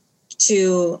too.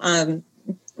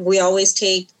 We always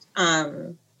take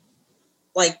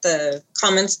like the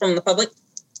comments from the public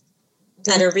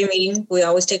at every meeting. We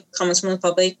always take comments from the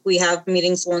public. We have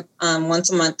meetings once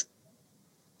a month.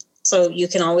 So you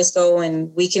can always go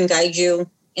and we can guide you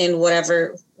in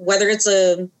whatever, whether it's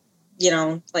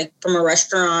like from a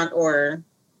restaurant or,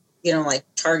 like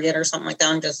Target or something like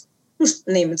that. I'm just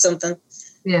naming something.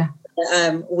 Yeah.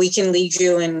 We can lead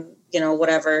you in,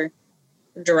 whatever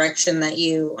direction that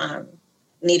you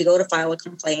need to go to file a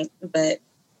complaint. But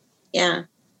yeah,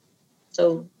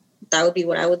 so that would be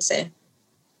what I would say.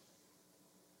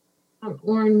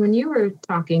 Lauren, when you were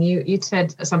talking, you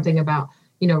said something about,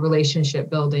 relationship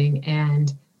building,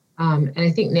 and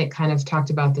I think Nick kind of talked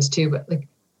about this too, but like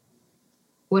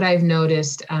what I've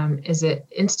noticed is that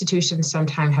institutions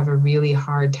sometimes have a really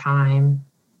hard time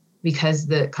because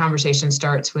the conversation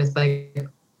starts with like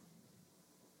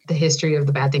the history of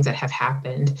the bad things that have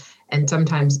happened. And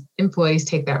sometimes employees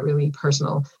take that really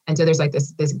personal. And so there's like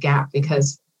this gap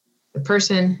because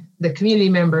the community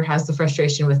member has the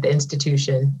frustration with the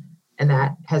institution, and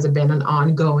that has been an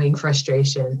ongoing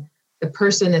frustration. The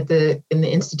person in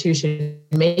the institution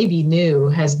maybe new,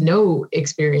 has no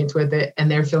experience with it, and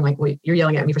they're feeling like, well, you're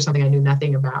yelling at me for something I knew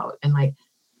nothing about. And like,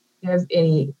 do you have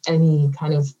any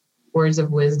kind of words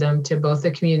of wisdom to both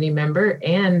the community member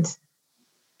and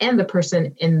the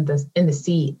person in the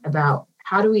seat about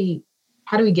how do we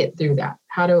get through that?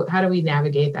 How do we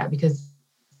navigate that? Because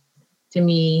to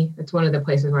me, it's one of the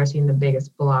places where I've seen the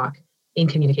biggest block in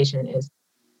communication is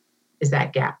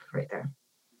that gap right there?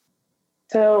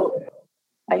 So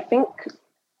I think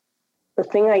the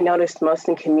thing I noticed most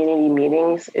in community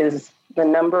meetings is the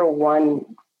number one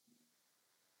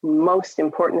most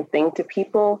important thing to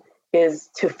people is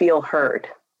to feel heard.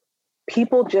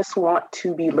 People just want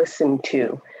to be listened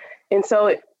to. And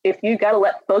so if you got to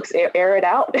let folks air it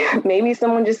out, maybe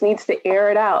someone just needs to air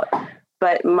it out.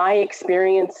 But my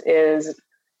experience is,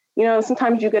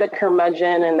 sometimes you get a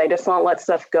curmudgeon and they just won't let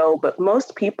stuff go. But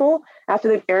most people, after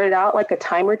they've aired it out like a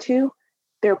time or two,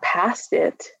 they're past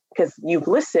it because you've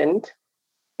listened.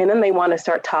 And then they want to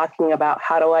start talking about,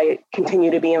 how do I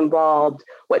continue to be involved?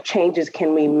 What changes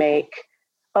can we make?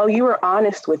 Oh, you were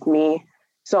honest with me.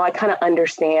 So I kind of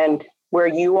understand where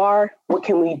you are. What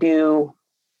can we do?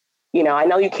 I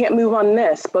know you can't move on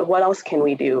this, but what else can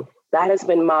we do? That has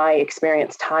been my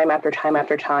experience time after time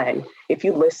after time. If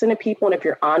you listen to people and if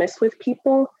you're honest with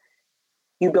people,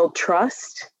 you build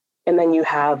trust, and then you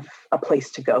have a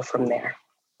place to go from there.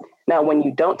 Now, when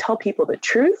you don't tell people the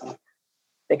truth,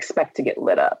 expect to get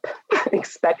lit up,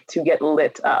 expect to get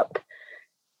lit up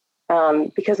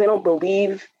because they don't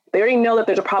believe, they already know that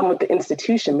there's a problem with the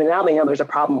institution, but now they know there's a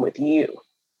problem with you,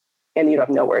 and you have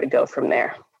nowhere to go from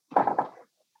there.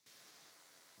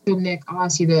 So Nick, I'll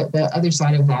ask you the other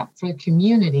side of that. For the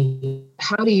community,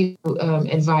 how do you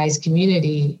advise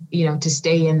community, to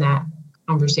stay in that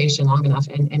conversation long enough,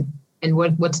 and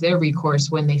what's their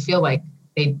recourse when they feel like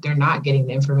they're not getting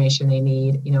the information they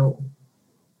need?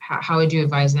 How would you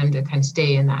advise them to kind of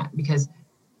stay in that? Because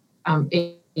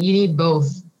you need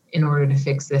both in order to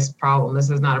fix this problem. This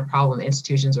is not a problem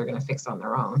institutions are going to fix on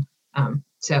their own.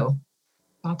 So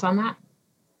thoughts on that?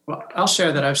 Well, I'll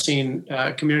share that I've seen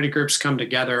community groups come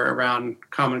together around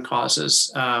common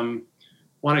causes.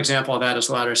 One example of that is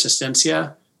La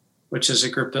Resistencia, which is a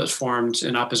group that was formed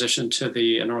in opposition to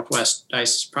the Northwest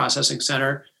ICE Processing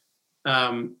Center.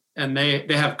 And they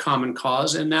have common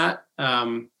cause in that.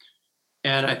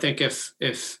 And I think if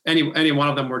any one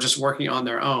of them were just working on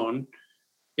their own,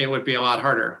 it would be a lot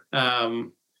harder.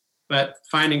 But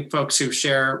finding folks who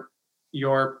share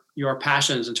your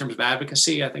passions in terms of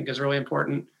advocacy, I think is really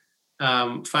important.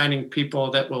 Finding people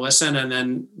that will listen, and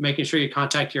then making sure you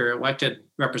contact your elected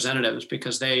representatives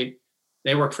because they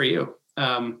work for you.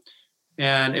 And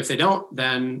if they don't,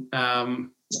 then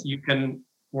you can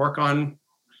work on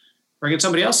bringing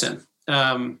somebody else in.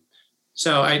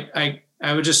 So I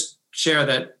would just share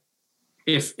that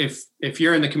if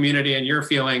you're in the community and you're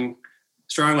feeling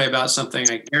strongly about something,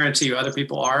 I guarantee you other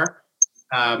people are.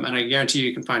 And I guarantee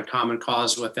you can find common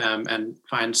cause with them and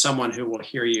find someone who will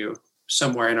hear you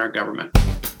somewhere in our government.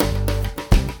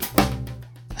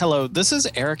 Hello, this is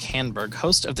Eric Hanberg,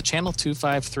 host of the Channel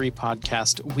 253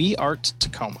 podcast, We Art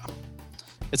Tacoma.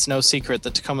 It's no secret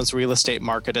that Tacoma's real estate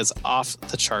market is off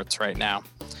the charts right now.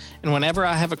 And whenever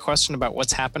I have a question about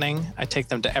what's happening, I take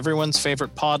them to everyone's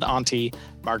favorite pod auntie,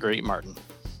 Marguerite Martin.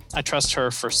 I trust her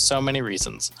for so many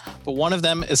reasons, but one of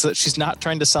them is that she's not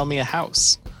trying to sell me a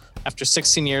house. After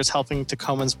 16 years helping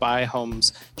Tacomans buy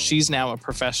homes, she's now a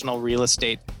professional real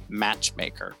estate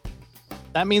matchmaker.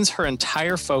 That means her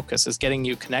entire focus is getting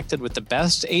you connected with the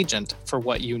best agent for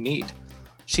what you need.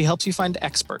 She helps you find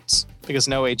experts, because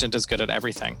no agent is good at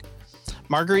everything.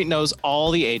 Marguerite knows all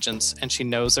the agents, and she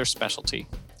knows their specialty.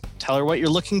 Tell her what you're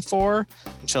looking for,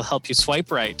 and she'll help you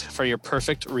swipe right for your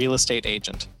perfect real estate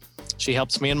agent. She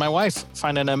helps me and my wife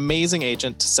find an amazing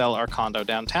agent to sell our condo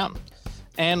downtown.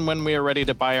 And when we are ready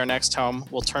to buy our next home,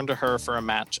 we'll turn to her for a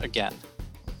match again.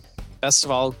 Best of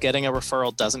all, getting a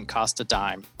referral doesn't cost a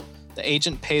dime. The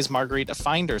agent pays Marguerite a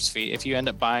finder's fee if you end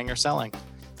up buying or selling.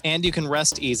 And you can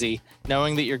rest easy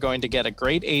knowing that you're going to get a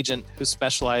great agent who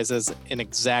specializes in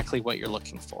exactly what you're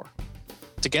looking for.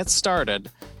 To get started,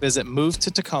 visit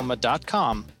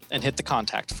movetotacoma.com and hit the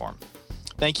contact form.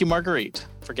 Thank you, Marguerite,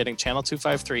 for getting Channel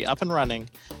 253 up and running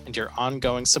and your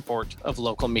ongoing support of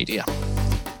local media.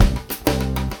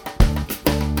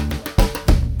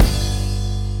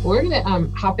 We're going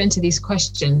to hop into these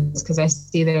questions because I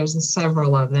see there's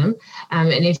several of them. And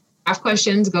if you have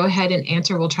questions, go ahead and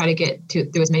answer. We'll try to get through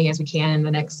as many as we can in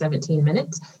the next 17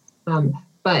 minutes.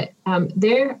 But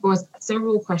there was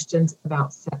several questions about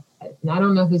CPTED. And I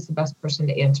don't know who's the best person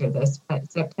to answer this, but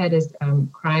CPTED is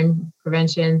crime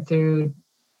prevention through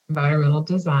environmental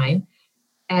design.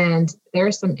 And there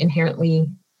are some inherently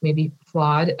maybe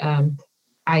flawed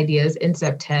ideas in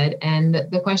CPTED. And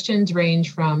the questions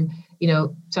range from,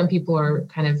 some people are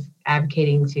kind of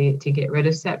advocating to get rid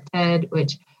of CPTED,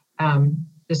 which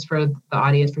just for the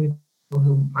audience, for people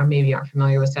who aren't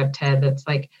familiar with CPTED, that's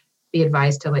like the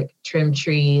advice to trim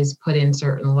trees, put in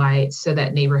certain lights so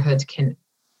that neighborhoods can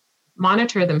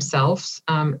monitor themselves.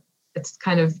 It's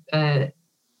kind of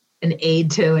an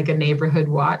aid to like a neighborhood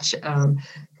watch kind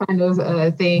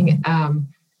of thing.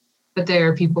 But there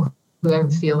are people who have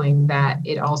a feeling that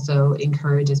it also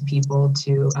encourages people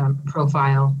to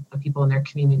profile people in their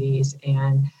communities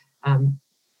and,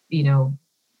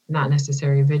 not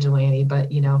necessarily vigilante, but,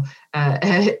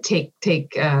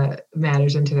 take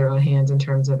matters into their own hands in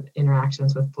terms of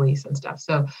interactions with police and stuff.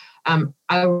 So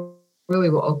I really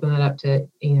will open that up to,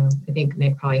 I think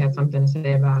Nick probably had something to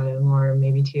say about it, and Lauren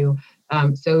maybe too.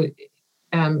 So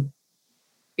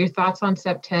your thoughts on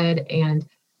CPTED and,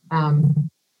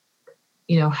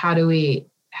 how do we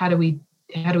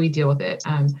deal with it?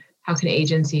 How can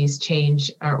agencies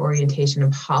change our orientation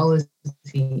of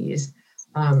policies,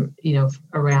 around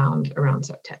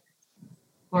CPTED?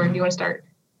 Lauren, do you want to start?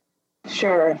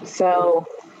 Sure. So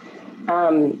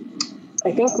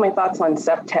I think my thoughts on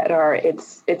CPTED are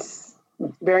it's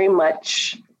very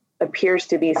much appears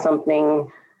to be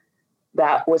something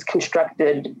that was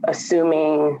constructed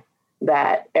assuming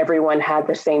that everyone had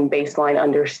the same baseline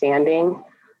understanding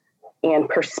and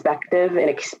perspective and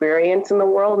experience in the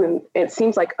world. And it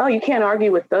seems like, you can't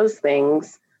argue with those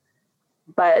things.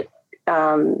 But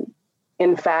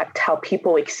in fact, how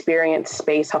people experience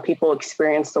space, how people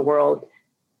experience the world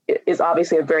is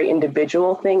obviously a very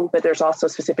individual thing, but there's also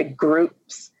specific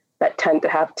groups that tend to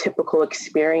have typical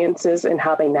experiences in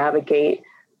how they navigate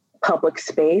public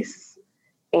space.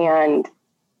 And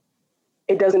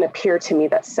it doesn't appear to me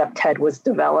that CPTED was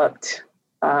developed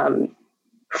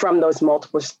from those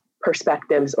multiple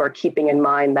perspectives, or keeping in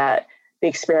mind that the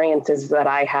experiences that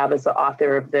I have as the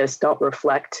author of this don't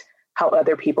reflect how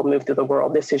other people move through the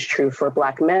world. This is true for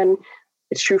Black men.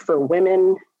 It's true for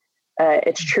women.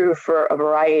 It's true for a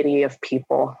variety of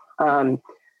people.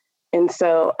 And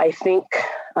so I think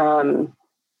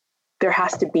there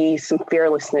has to be some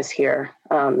fearlessness here.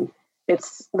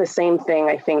 It's the same thing,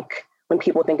 I think, when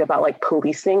people think about like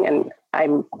policing, and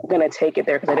I'm going to take it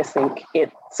there because I just think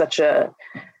it's such a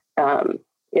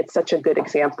good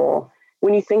example.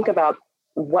 When you think about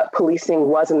what policing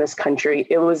was in this country,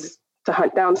 it was to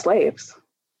hunt down slaves.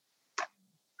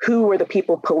 Who were the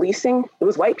people policing? It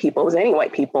was white people. It was any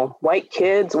white people, white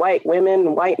kids, white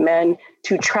women, white men,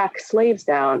 to track slaves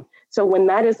down. So when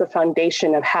that is the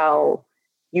foundation of how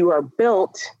you are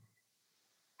built,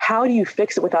 how do you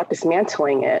fix it without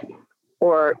dismantling it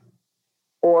or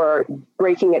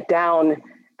breaking it down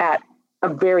at a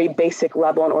very basic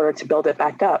level in order to build it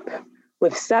back up?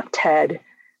 With CPTED,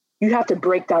 you have to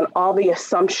break down all the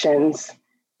assumptions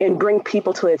and bring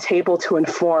people to the table to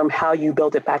inform how you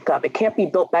build it back up. It can't be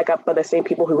built back up by the same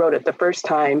people who wrote it the first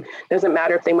time. Doesn't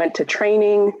matter if they went to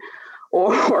training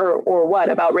or what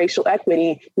about racial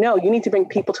equity. No, you need to bring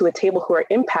people to the table who are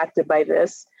impacted by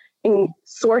this and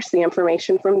source the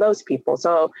information from those people.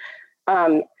 So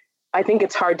I think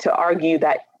it's hard to argue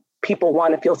that people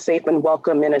want to feel safe and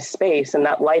welcome in a space, and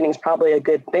that lighting is probably a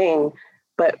good thing.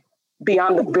 But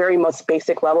beyond the very most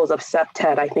basic levels of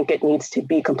CPTED, I think it needs to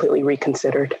be completely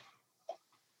reconsidered.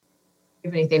 You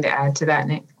have anything to add to that,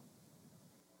 Nick?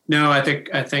 No, I think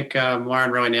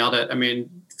Lauren really nailed it. I mean,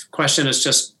 the question is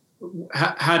just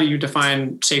how do you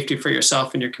define safety for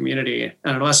yourself and your community?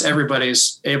 And unless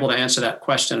everybody's able to answer that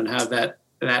question and have that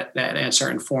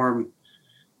answer inform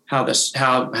how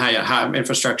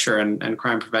infrastructure and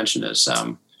crime prevention is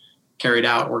carried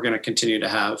out, we're going to continue to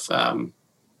have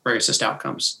racist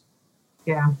outcomes.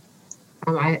 Yeah.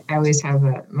 I always have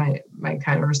my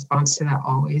kind of response to that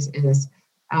always is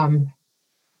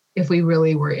if we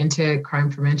really were into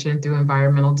crime prevention through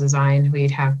environmental design,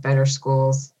 we'd have better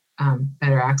schools,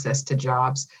 better access to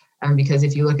jobs. Because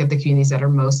if you look at the communities that are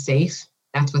most safe,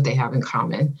 that's what they have in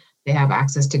common. They have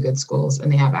access to good schools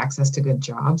and they have access to good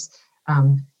jobs.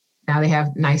 Now they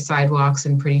have nice sidewalks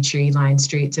and pretty tree-lined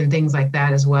streets and things like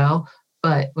that as well.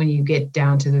 But when you get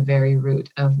down to the very root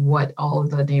of what all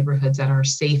of the neighborhoods that are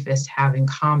safest have in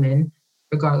common,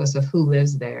 regardless of who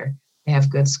lives there, they have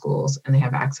good schools and they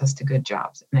have access to good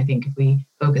jobs. And I think if we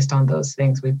focused on those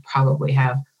things, we'd probably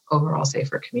have overall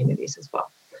safer communities as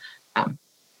well.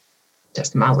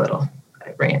 Just my little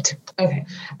rant. Okay.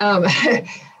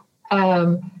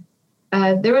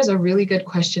 There was a really good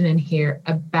question in here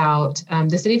about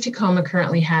the city of Tacoma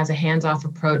currently has a hands-off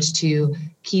approach to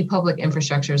key public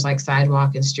infrastructures like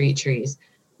sidewalk and street trees.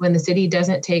 When the city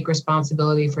doesn't take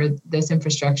responsibility for this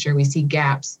infrastructure, we see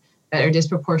gaps that are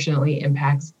disproportionately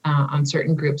impacts on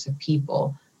certain groups of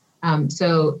people.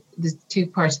 So there's two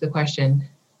parts to the question.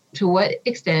 To what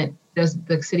extent does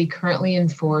the city currently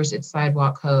enforce its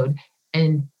sidewalk code?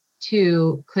 And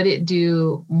two, could it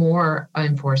do more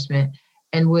enforcement?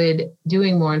 And would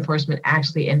doing more enforcement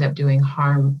actually end up doing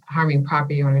harming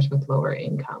property owners with lower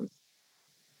incomes?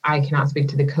 I cannot speak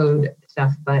to the code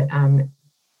stuff, but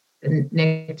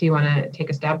Nick, do you want to take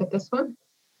a stab at this one?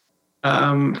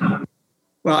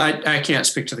 Well, I can't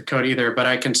speak to the code either, but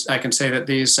I can say that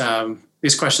these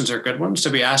questions are good ones to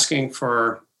be asking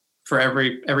for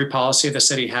every policy the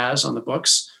city has on the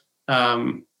books.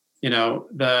 The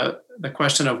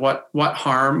question of what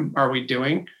harm are we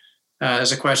doing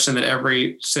is a question that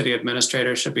every city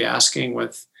administrator should be asking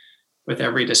with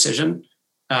every decision.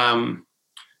 And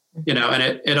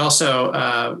it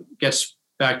also gets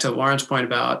back to Lauren's point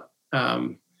about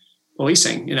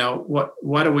policing.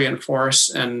 What do we enforce,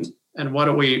 and what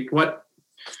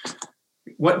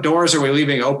doors are we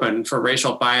leaving open for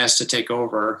racial bias to take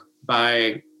over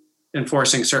by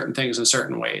enforcing certain things in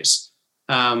certain ways?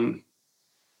 And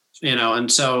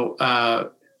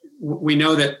so we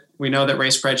know that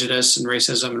race prejudice and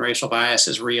racism and racial bias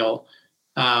is real.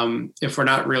 If we're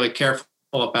not really careful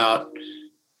about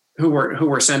who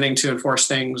we're sending to enforce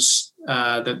things,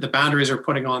 the boundaries we're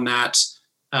putting on that,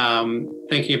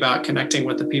 thinking about connecting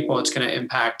with the people it's going to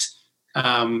impact,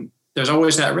 there's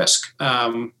always that risk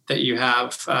that you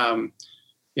have,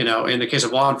 in the case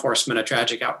of law enforcement, a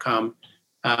tragic outcome.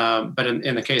 But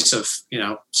in the case of,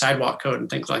 sidewalk code and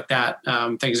things like that,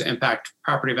 things that impact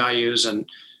property values and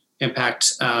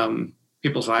impact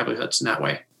people's livelihoods in that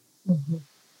way. Mm-hmm.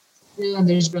 Yeah,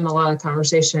 there's been a lot of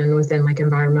conversation within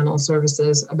environmental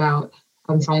services about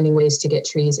finding ways to get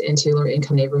trees into lower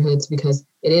income neighborhoods, because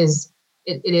it is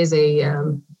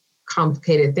a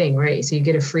complicated thing, right? So you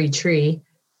get a free tree,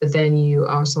 but then you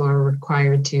also are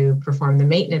required to perform the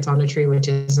maintenance on the tree, which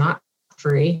is not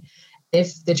free.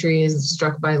 If the tree is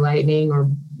struck by lightning or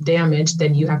damaged,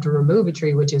 then you have to remove a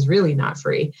tree, which is really not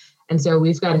free. And so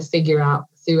we've got to figure out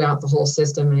throughout the whole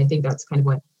system. And I think that's kind of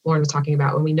what Lauren was talking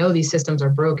about. When we know these systems are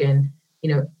broken,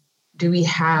 do we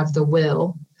have the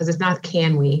will? Because it's not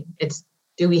can we, it's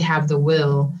do we have the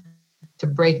will to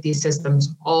break these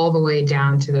systems all the way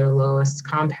down to their lowest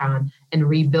compound and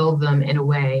rebuild them in a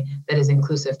way that is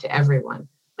inclusive to everyone?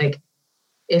 Like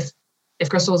if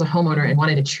Crystal was a homeowner and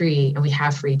wanted a tree and we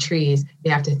have free trees,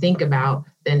 we have to think about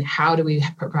then how do we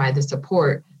provide the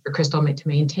support for Crystal to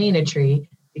maintain a tree?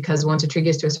 Because once a tree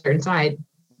gets to a certain size,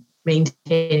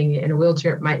 maintaining it in a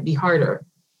wheelchair might be harder.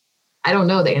 I don't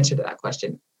know the answer to that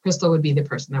question. Crystal would be the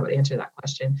person that would answer that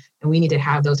question. And we need to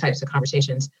have those types of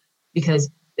conversations, because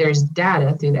there's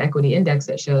data through the equity index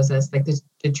that shows us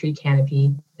the tree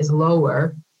canopy is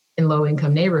lower in low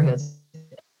income neighborhoods.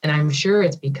 And I'm sure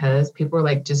it's because people are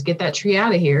like, just get that tree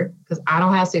out of here, because I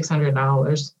don't have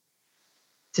 $600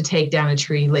 to take down a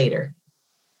tree later.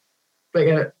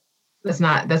 That's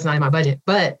not in my budget,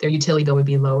 but their utility bill would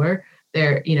be lower.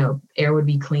 Their, air would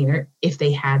be cleaner if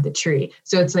they had the tree.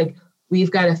 So it's like,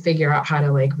 we've got to figure out how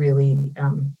to really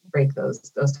break those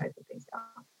types of things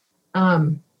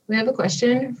down. We have a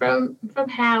question from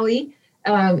Hallie.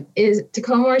 Is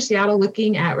Tacoma or Seattle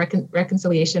looking at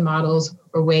reconciliation models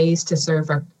or ways to serve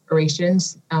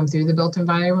reparations through the built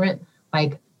environment,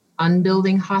 like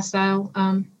unbuilding hostile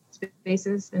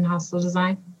spaces and hostile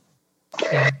design?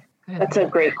 Yeah, that's a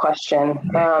great question.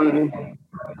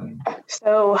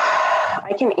 So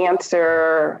I can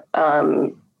answer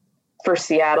for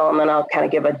Seattle, and then I'll kind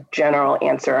of give a general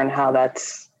answer on how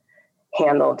that's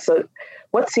handled. So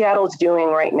what Seattle is doing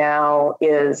right now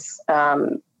is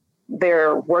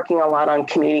they're working a lot on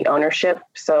community ownership.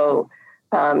 So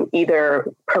either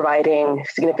providing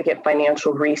significant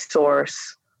financial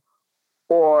resource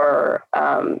or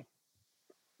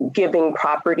giving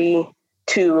property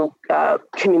to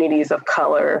communities of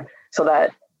color so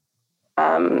that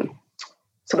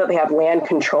they have land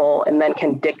control and then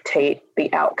can dictate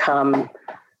the outcome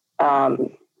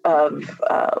of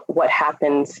what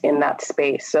happens in that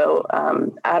space. So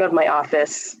out of my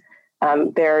office,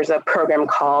 there's a program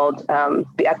called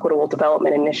the Equitable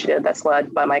Development Initiative that's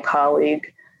led by my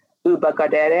colleague, Uba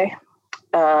Gardere.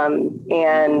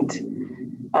 And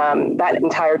that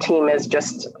entire team is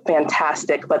just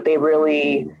fantastic, but they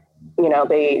really,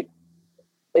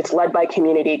 it's led by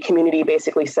community. Community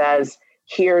basically says,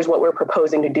 here's what we're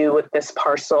proposing to do with this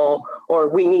parcel, or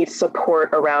we need support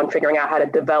around figuring out how to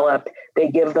develop. They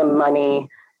give them money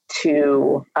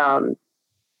to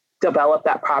develop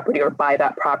that property or buy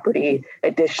that property.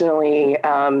 Additionally,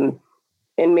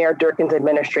 in Mayor Durkin's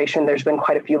administration, there's been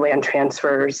quite a few land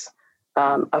transfers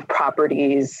of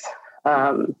properties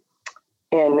in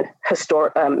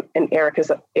areas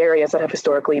that have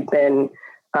historically been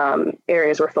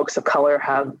areas where folks of color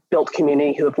have built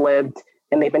community, who have lived,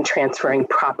 and they've been transferring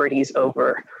properties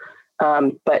over.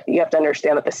 But you have to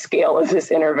understand that the scale of this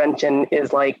intervention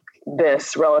is like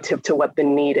this relative to what the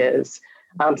need is.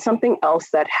 Something else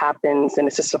that happens, and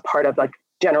it's just a part of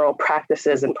general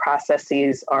practices and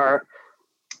processes are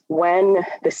when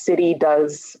the city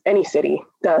does, any city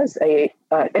in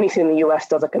the US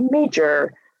does like a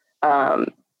major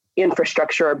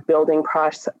infrastructure or building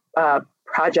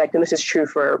project, and this is true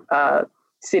for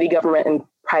city government and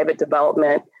private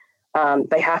development,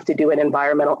 they have to do an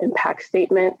environmental impact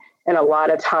statement. And a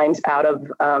lot of times out of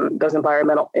those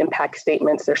environmental impact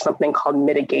statements, there's something called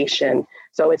mitigation.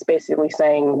 So it's basically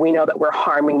saying, we know that we're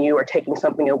harming you or taking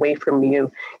something away from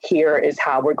you. Here is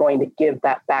how we're going to give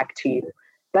that back to you.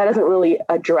 That doesn't really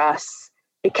address,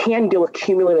 it can deal with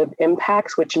cumulative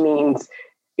impacts, which means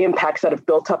impacts that have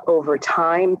built up over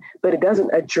time, but it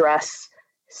doesn't address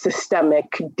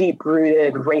systemic,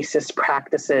 deep-rooted racist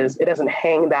practices. It doesn't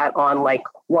hang that on like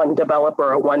one developer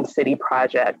or one city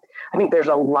project. I think there's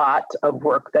a lot of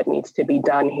work that needs to be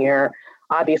done here.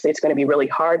 Obviously, it's going to be really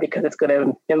hard because it's going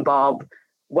to involve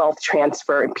wealth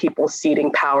transfer and people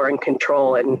ceding power and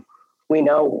control. And we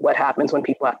know what happens when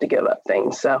people have to give up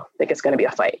things. So I think it's going to be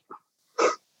a fight.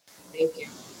 Thank you.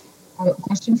 A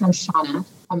question from Shauna.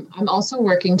 I'm also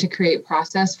working to create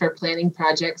process for planning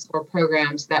projects or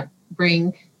programs that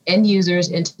bring end users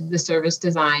into the service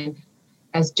design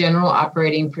as general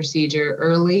operating procedure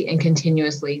early and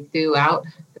continuously throughout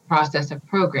the process of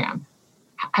program.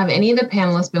 Have any of the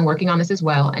panelists been working on this as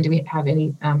well? And do we have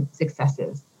any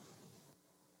successes?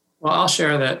 Well, I'll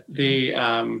share that the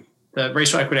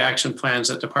racial equity action plans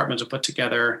that departments have put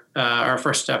together are a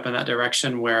first step in that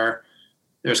direction, where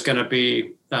there's going to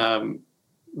be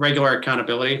regular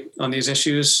accountability on these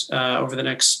issues over the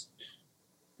next,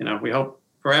 we hope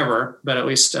forever, but at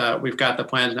least we've got the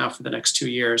plans now for the next 2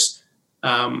 years,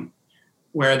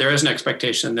 where there is an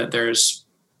expectation that there's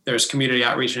community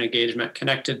outreach and engagement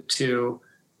connected to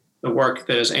the work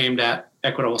that is aimed at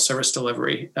equitable service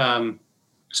delivery.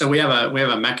 So we have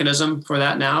a mechanism for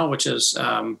that now, which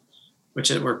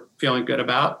we're feeling good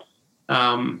about.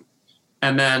 And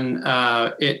then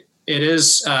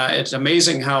it's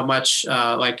amazing how much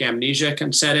like amnesia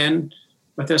can set in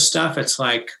with this stuff. It's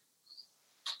like,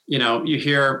 you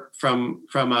hear from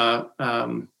a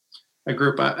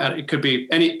group, it could be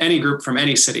any group from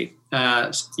any city.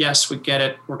 Yes, we get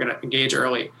it. We're going to engage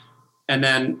early. And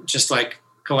then just like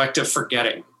collective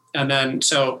forgetting. And then,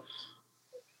 so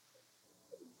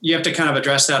you have to kind of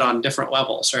address that on different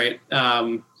levels, right?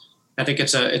 I think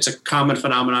it's a common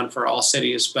phenomenon for all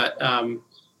cities, but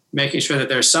making sure that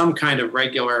there's some kind of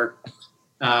regular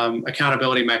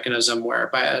accountability mechanism where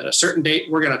by a certain date,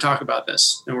 we're going to talk about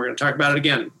this and we're going to talk about it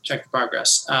again, check the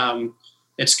progress.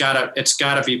 It's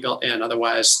gotta be built in.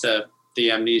 Otherwise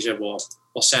the amnesia will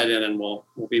set in and we'll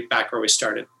be back where we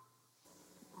started.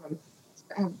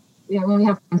 We only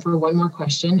have time for one more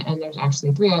question, and there's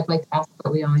actually 3 I'd like to ask,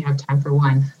 but we only have time for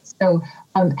one. So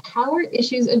how are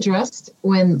issues addressed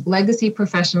when legacy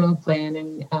professional plan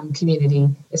and community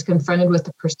is confronted with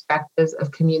the perspectives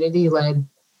of community-led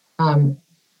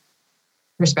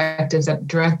perspectives that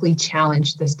directly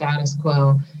challenge the status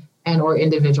quo and or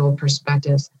individual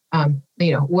perspectives?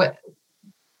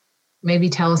 Maybe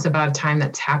tell us about a time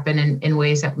that's happened in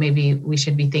ways that maybe we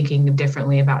should be thinking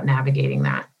differently about navigating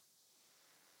that.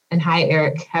 And hi,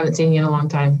 Eric. Haven't seen you in a long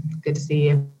time. Good to see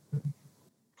you.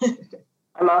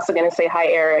 I'm also going to say hi,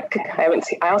 Eric. I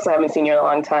also haven't seen you in a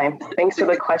long time. Thanks for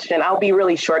the question. I'll be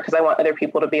really short because I want other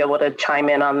people to be able to chime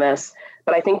in on this.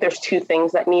 But I think there's 2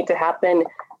 things that need to happen.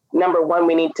 Number one,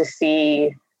 we need to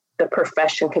see the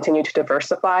profession continue to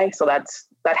diversify. So that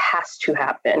has to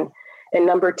happen. And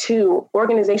number 2,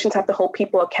 organizations have to hold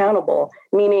people accountable,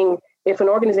 meaning if an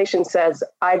organization says,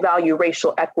 I value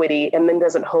racial equity, and then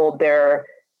doesn't hold their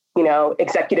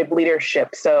executive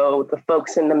leadership, so the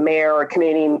folks in the mayor or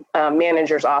community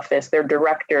manager's office, their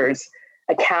directors,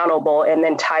 accountable, and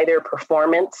then tie their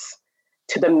performance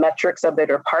to the metrics of their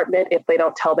department. If they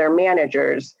don't tell their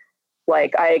managers,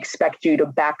 like, I expect you to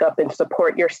back up and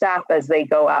support your staff as they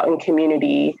go out in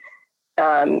community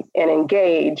and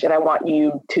engage, and I want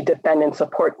you to defend and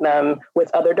support them with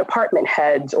other department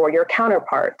heads or your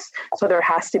counterparts. So there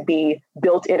has to be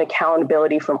built-in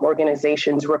accountability from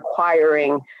organizations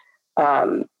requiring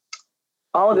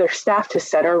all of their staff to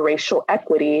center racial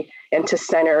equity and to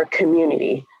center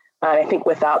community. I think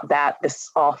without that, this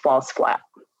all falls flat.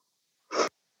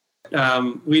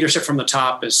 Leadership from the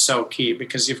top is so key,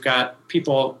 because you've got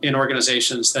people in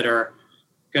organizations that are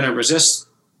going to resist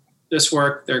this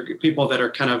work. There are people that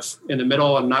are kind of in the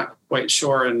middle and not quite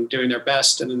sure and doing their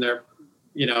best, and then they're,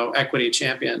 equity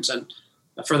champions. And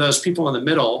for those people in the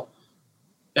middle,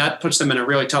 that puts them in a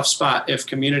really tough spot. If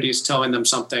community is telling them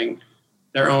something,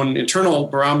 their own internal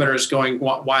barometer is going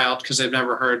wild because they've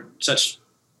never heard such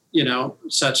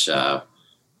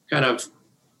kind of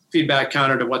feedback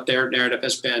counter to what their narrative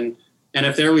has been. And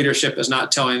if their leadership is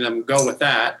not telling them, go with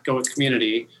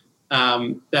community,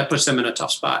 that puts them in a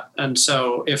tough spot. And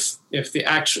so if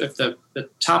the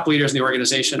top leaders in the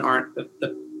organization aren't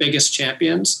the biggest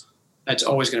champions, it's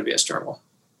always going to be a struggle.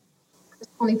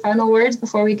 Any final words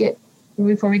before we go?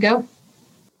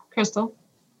 Crystal?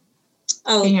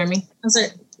 Oh, can you hear me? I'm sorry.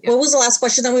 What was the last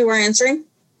question that we were answering?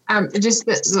 Just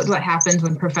what happens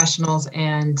when professionals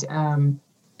and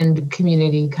the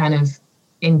community kind of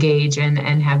engage and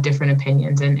have different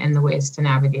opinions and the ways to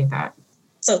navigate that.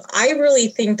 So I really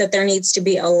think that there needs to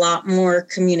be a lot more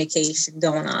communication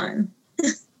going on.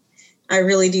 I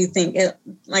really do think it,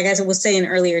 like I was saying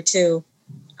earlier too,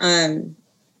 I'm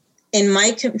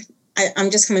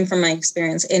just coming from my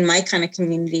experience in my kind of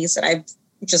communities that I've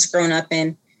just grown up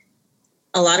in.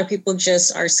 A lot of people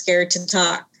just are scared to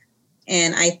talk.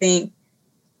 And I think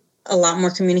a lot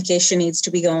more communication needs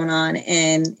to be going on.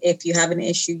 And if you have an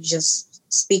issue, just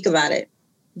speak about it,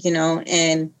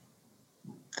 and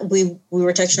we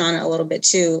were touching on it a little bit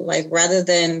too, like rather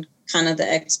than kind of the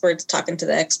experts talking to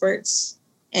the experts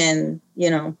and,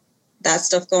 that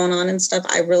stuff going on and stuff,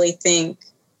 I really think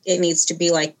it needs to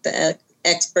be like the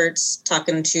experts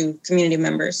talking to community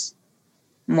members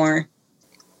more.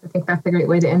 I think that's a great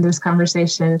way to end this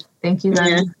conversation. Thank you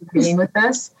guys for being with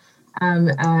us.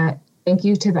 Thank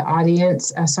you to the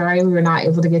audience. Sorry we were not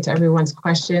able to get to everyone's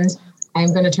questions.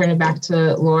 I'm going to turn it back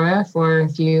to Laura for a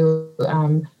few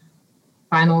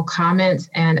final comments,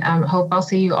 and hope I'll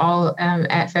see you all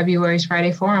at February's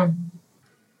Friday Forum.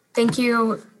 Thank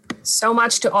you so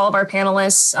much to all of our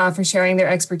panelists for sharing their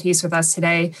expertise with us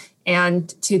today, and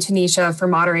to Tanisha for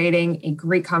moderating a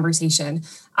great conversation.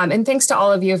 And thanks to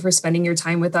all of you for spending your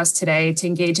time with us today to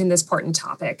engage in this important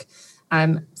topic.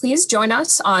 Please join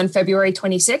us on February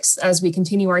 26th as we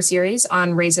continue our series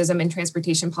on racism and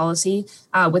transportation policy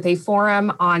with a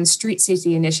forum on street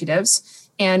safety initiatives,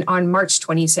 and on March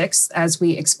 26th as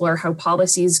we explore how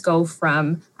policies go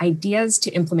from ideas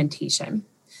to implementation.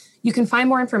 You can find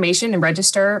more information and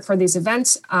register for these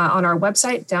events on our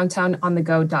website,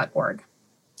 downtownonthego.org.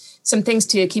 Some things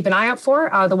to keep an eye out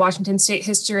for. The Washington State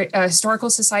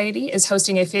Historical Society is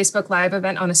hosting a Facebook Live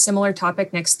event on a similar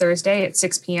topic next Thursday at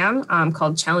 6 p.m.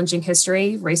 Called Challenging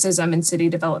History, Racism and City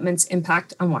Development's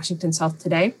Impact on Washington's Health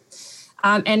Today.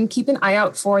 And keep an eye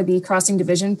out for the Crossing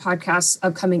Division podcast's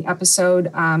upcoming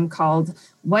episode called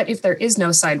What If There Is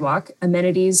No Sidewalk?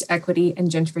 Amenities, Equity,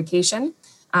 and Gentrification,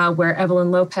 where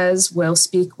Evelyn Lopez will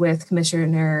speak with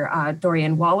Commissioner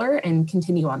Dorian Waller and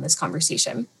continue on this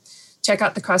conversation. Check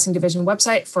out the Crossing Division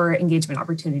website for engagement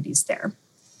opportunities there.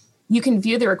 You can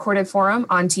view the recorded forum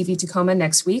on TV Tacoma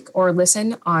next week or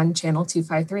listen on Channel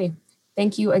 253.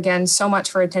 Thank you again so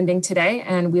much for attending today,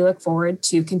 and we look forward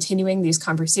to continuing these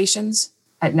conversations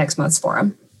at next month's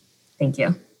forum. Thank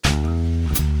you.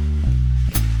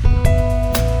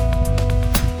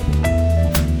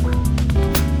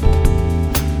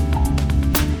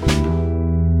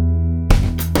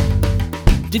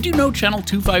 Did you know Channel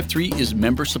 253 is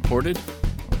member supported?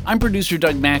 I'm producer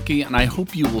Doug Mackey, and I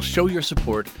hope you will show your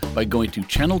support by going to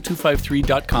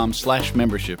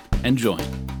channel253.com/membership and join.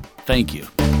 Thank you.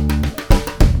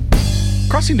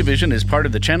 Crossing Division is part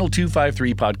of the Channel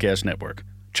 253 podcast network.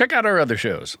 Check out our other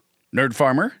shows: Nerd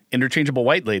Farmer, Interchangeable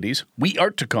White Ladies, We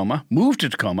Art Tacoma, Move to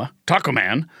Tacoma, Taco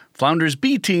Man, Flounders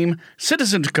B Team,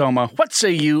 Citizen Tacoma, What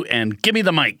Say You, and Gimme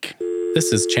the Mic.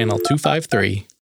 This is Channel 253.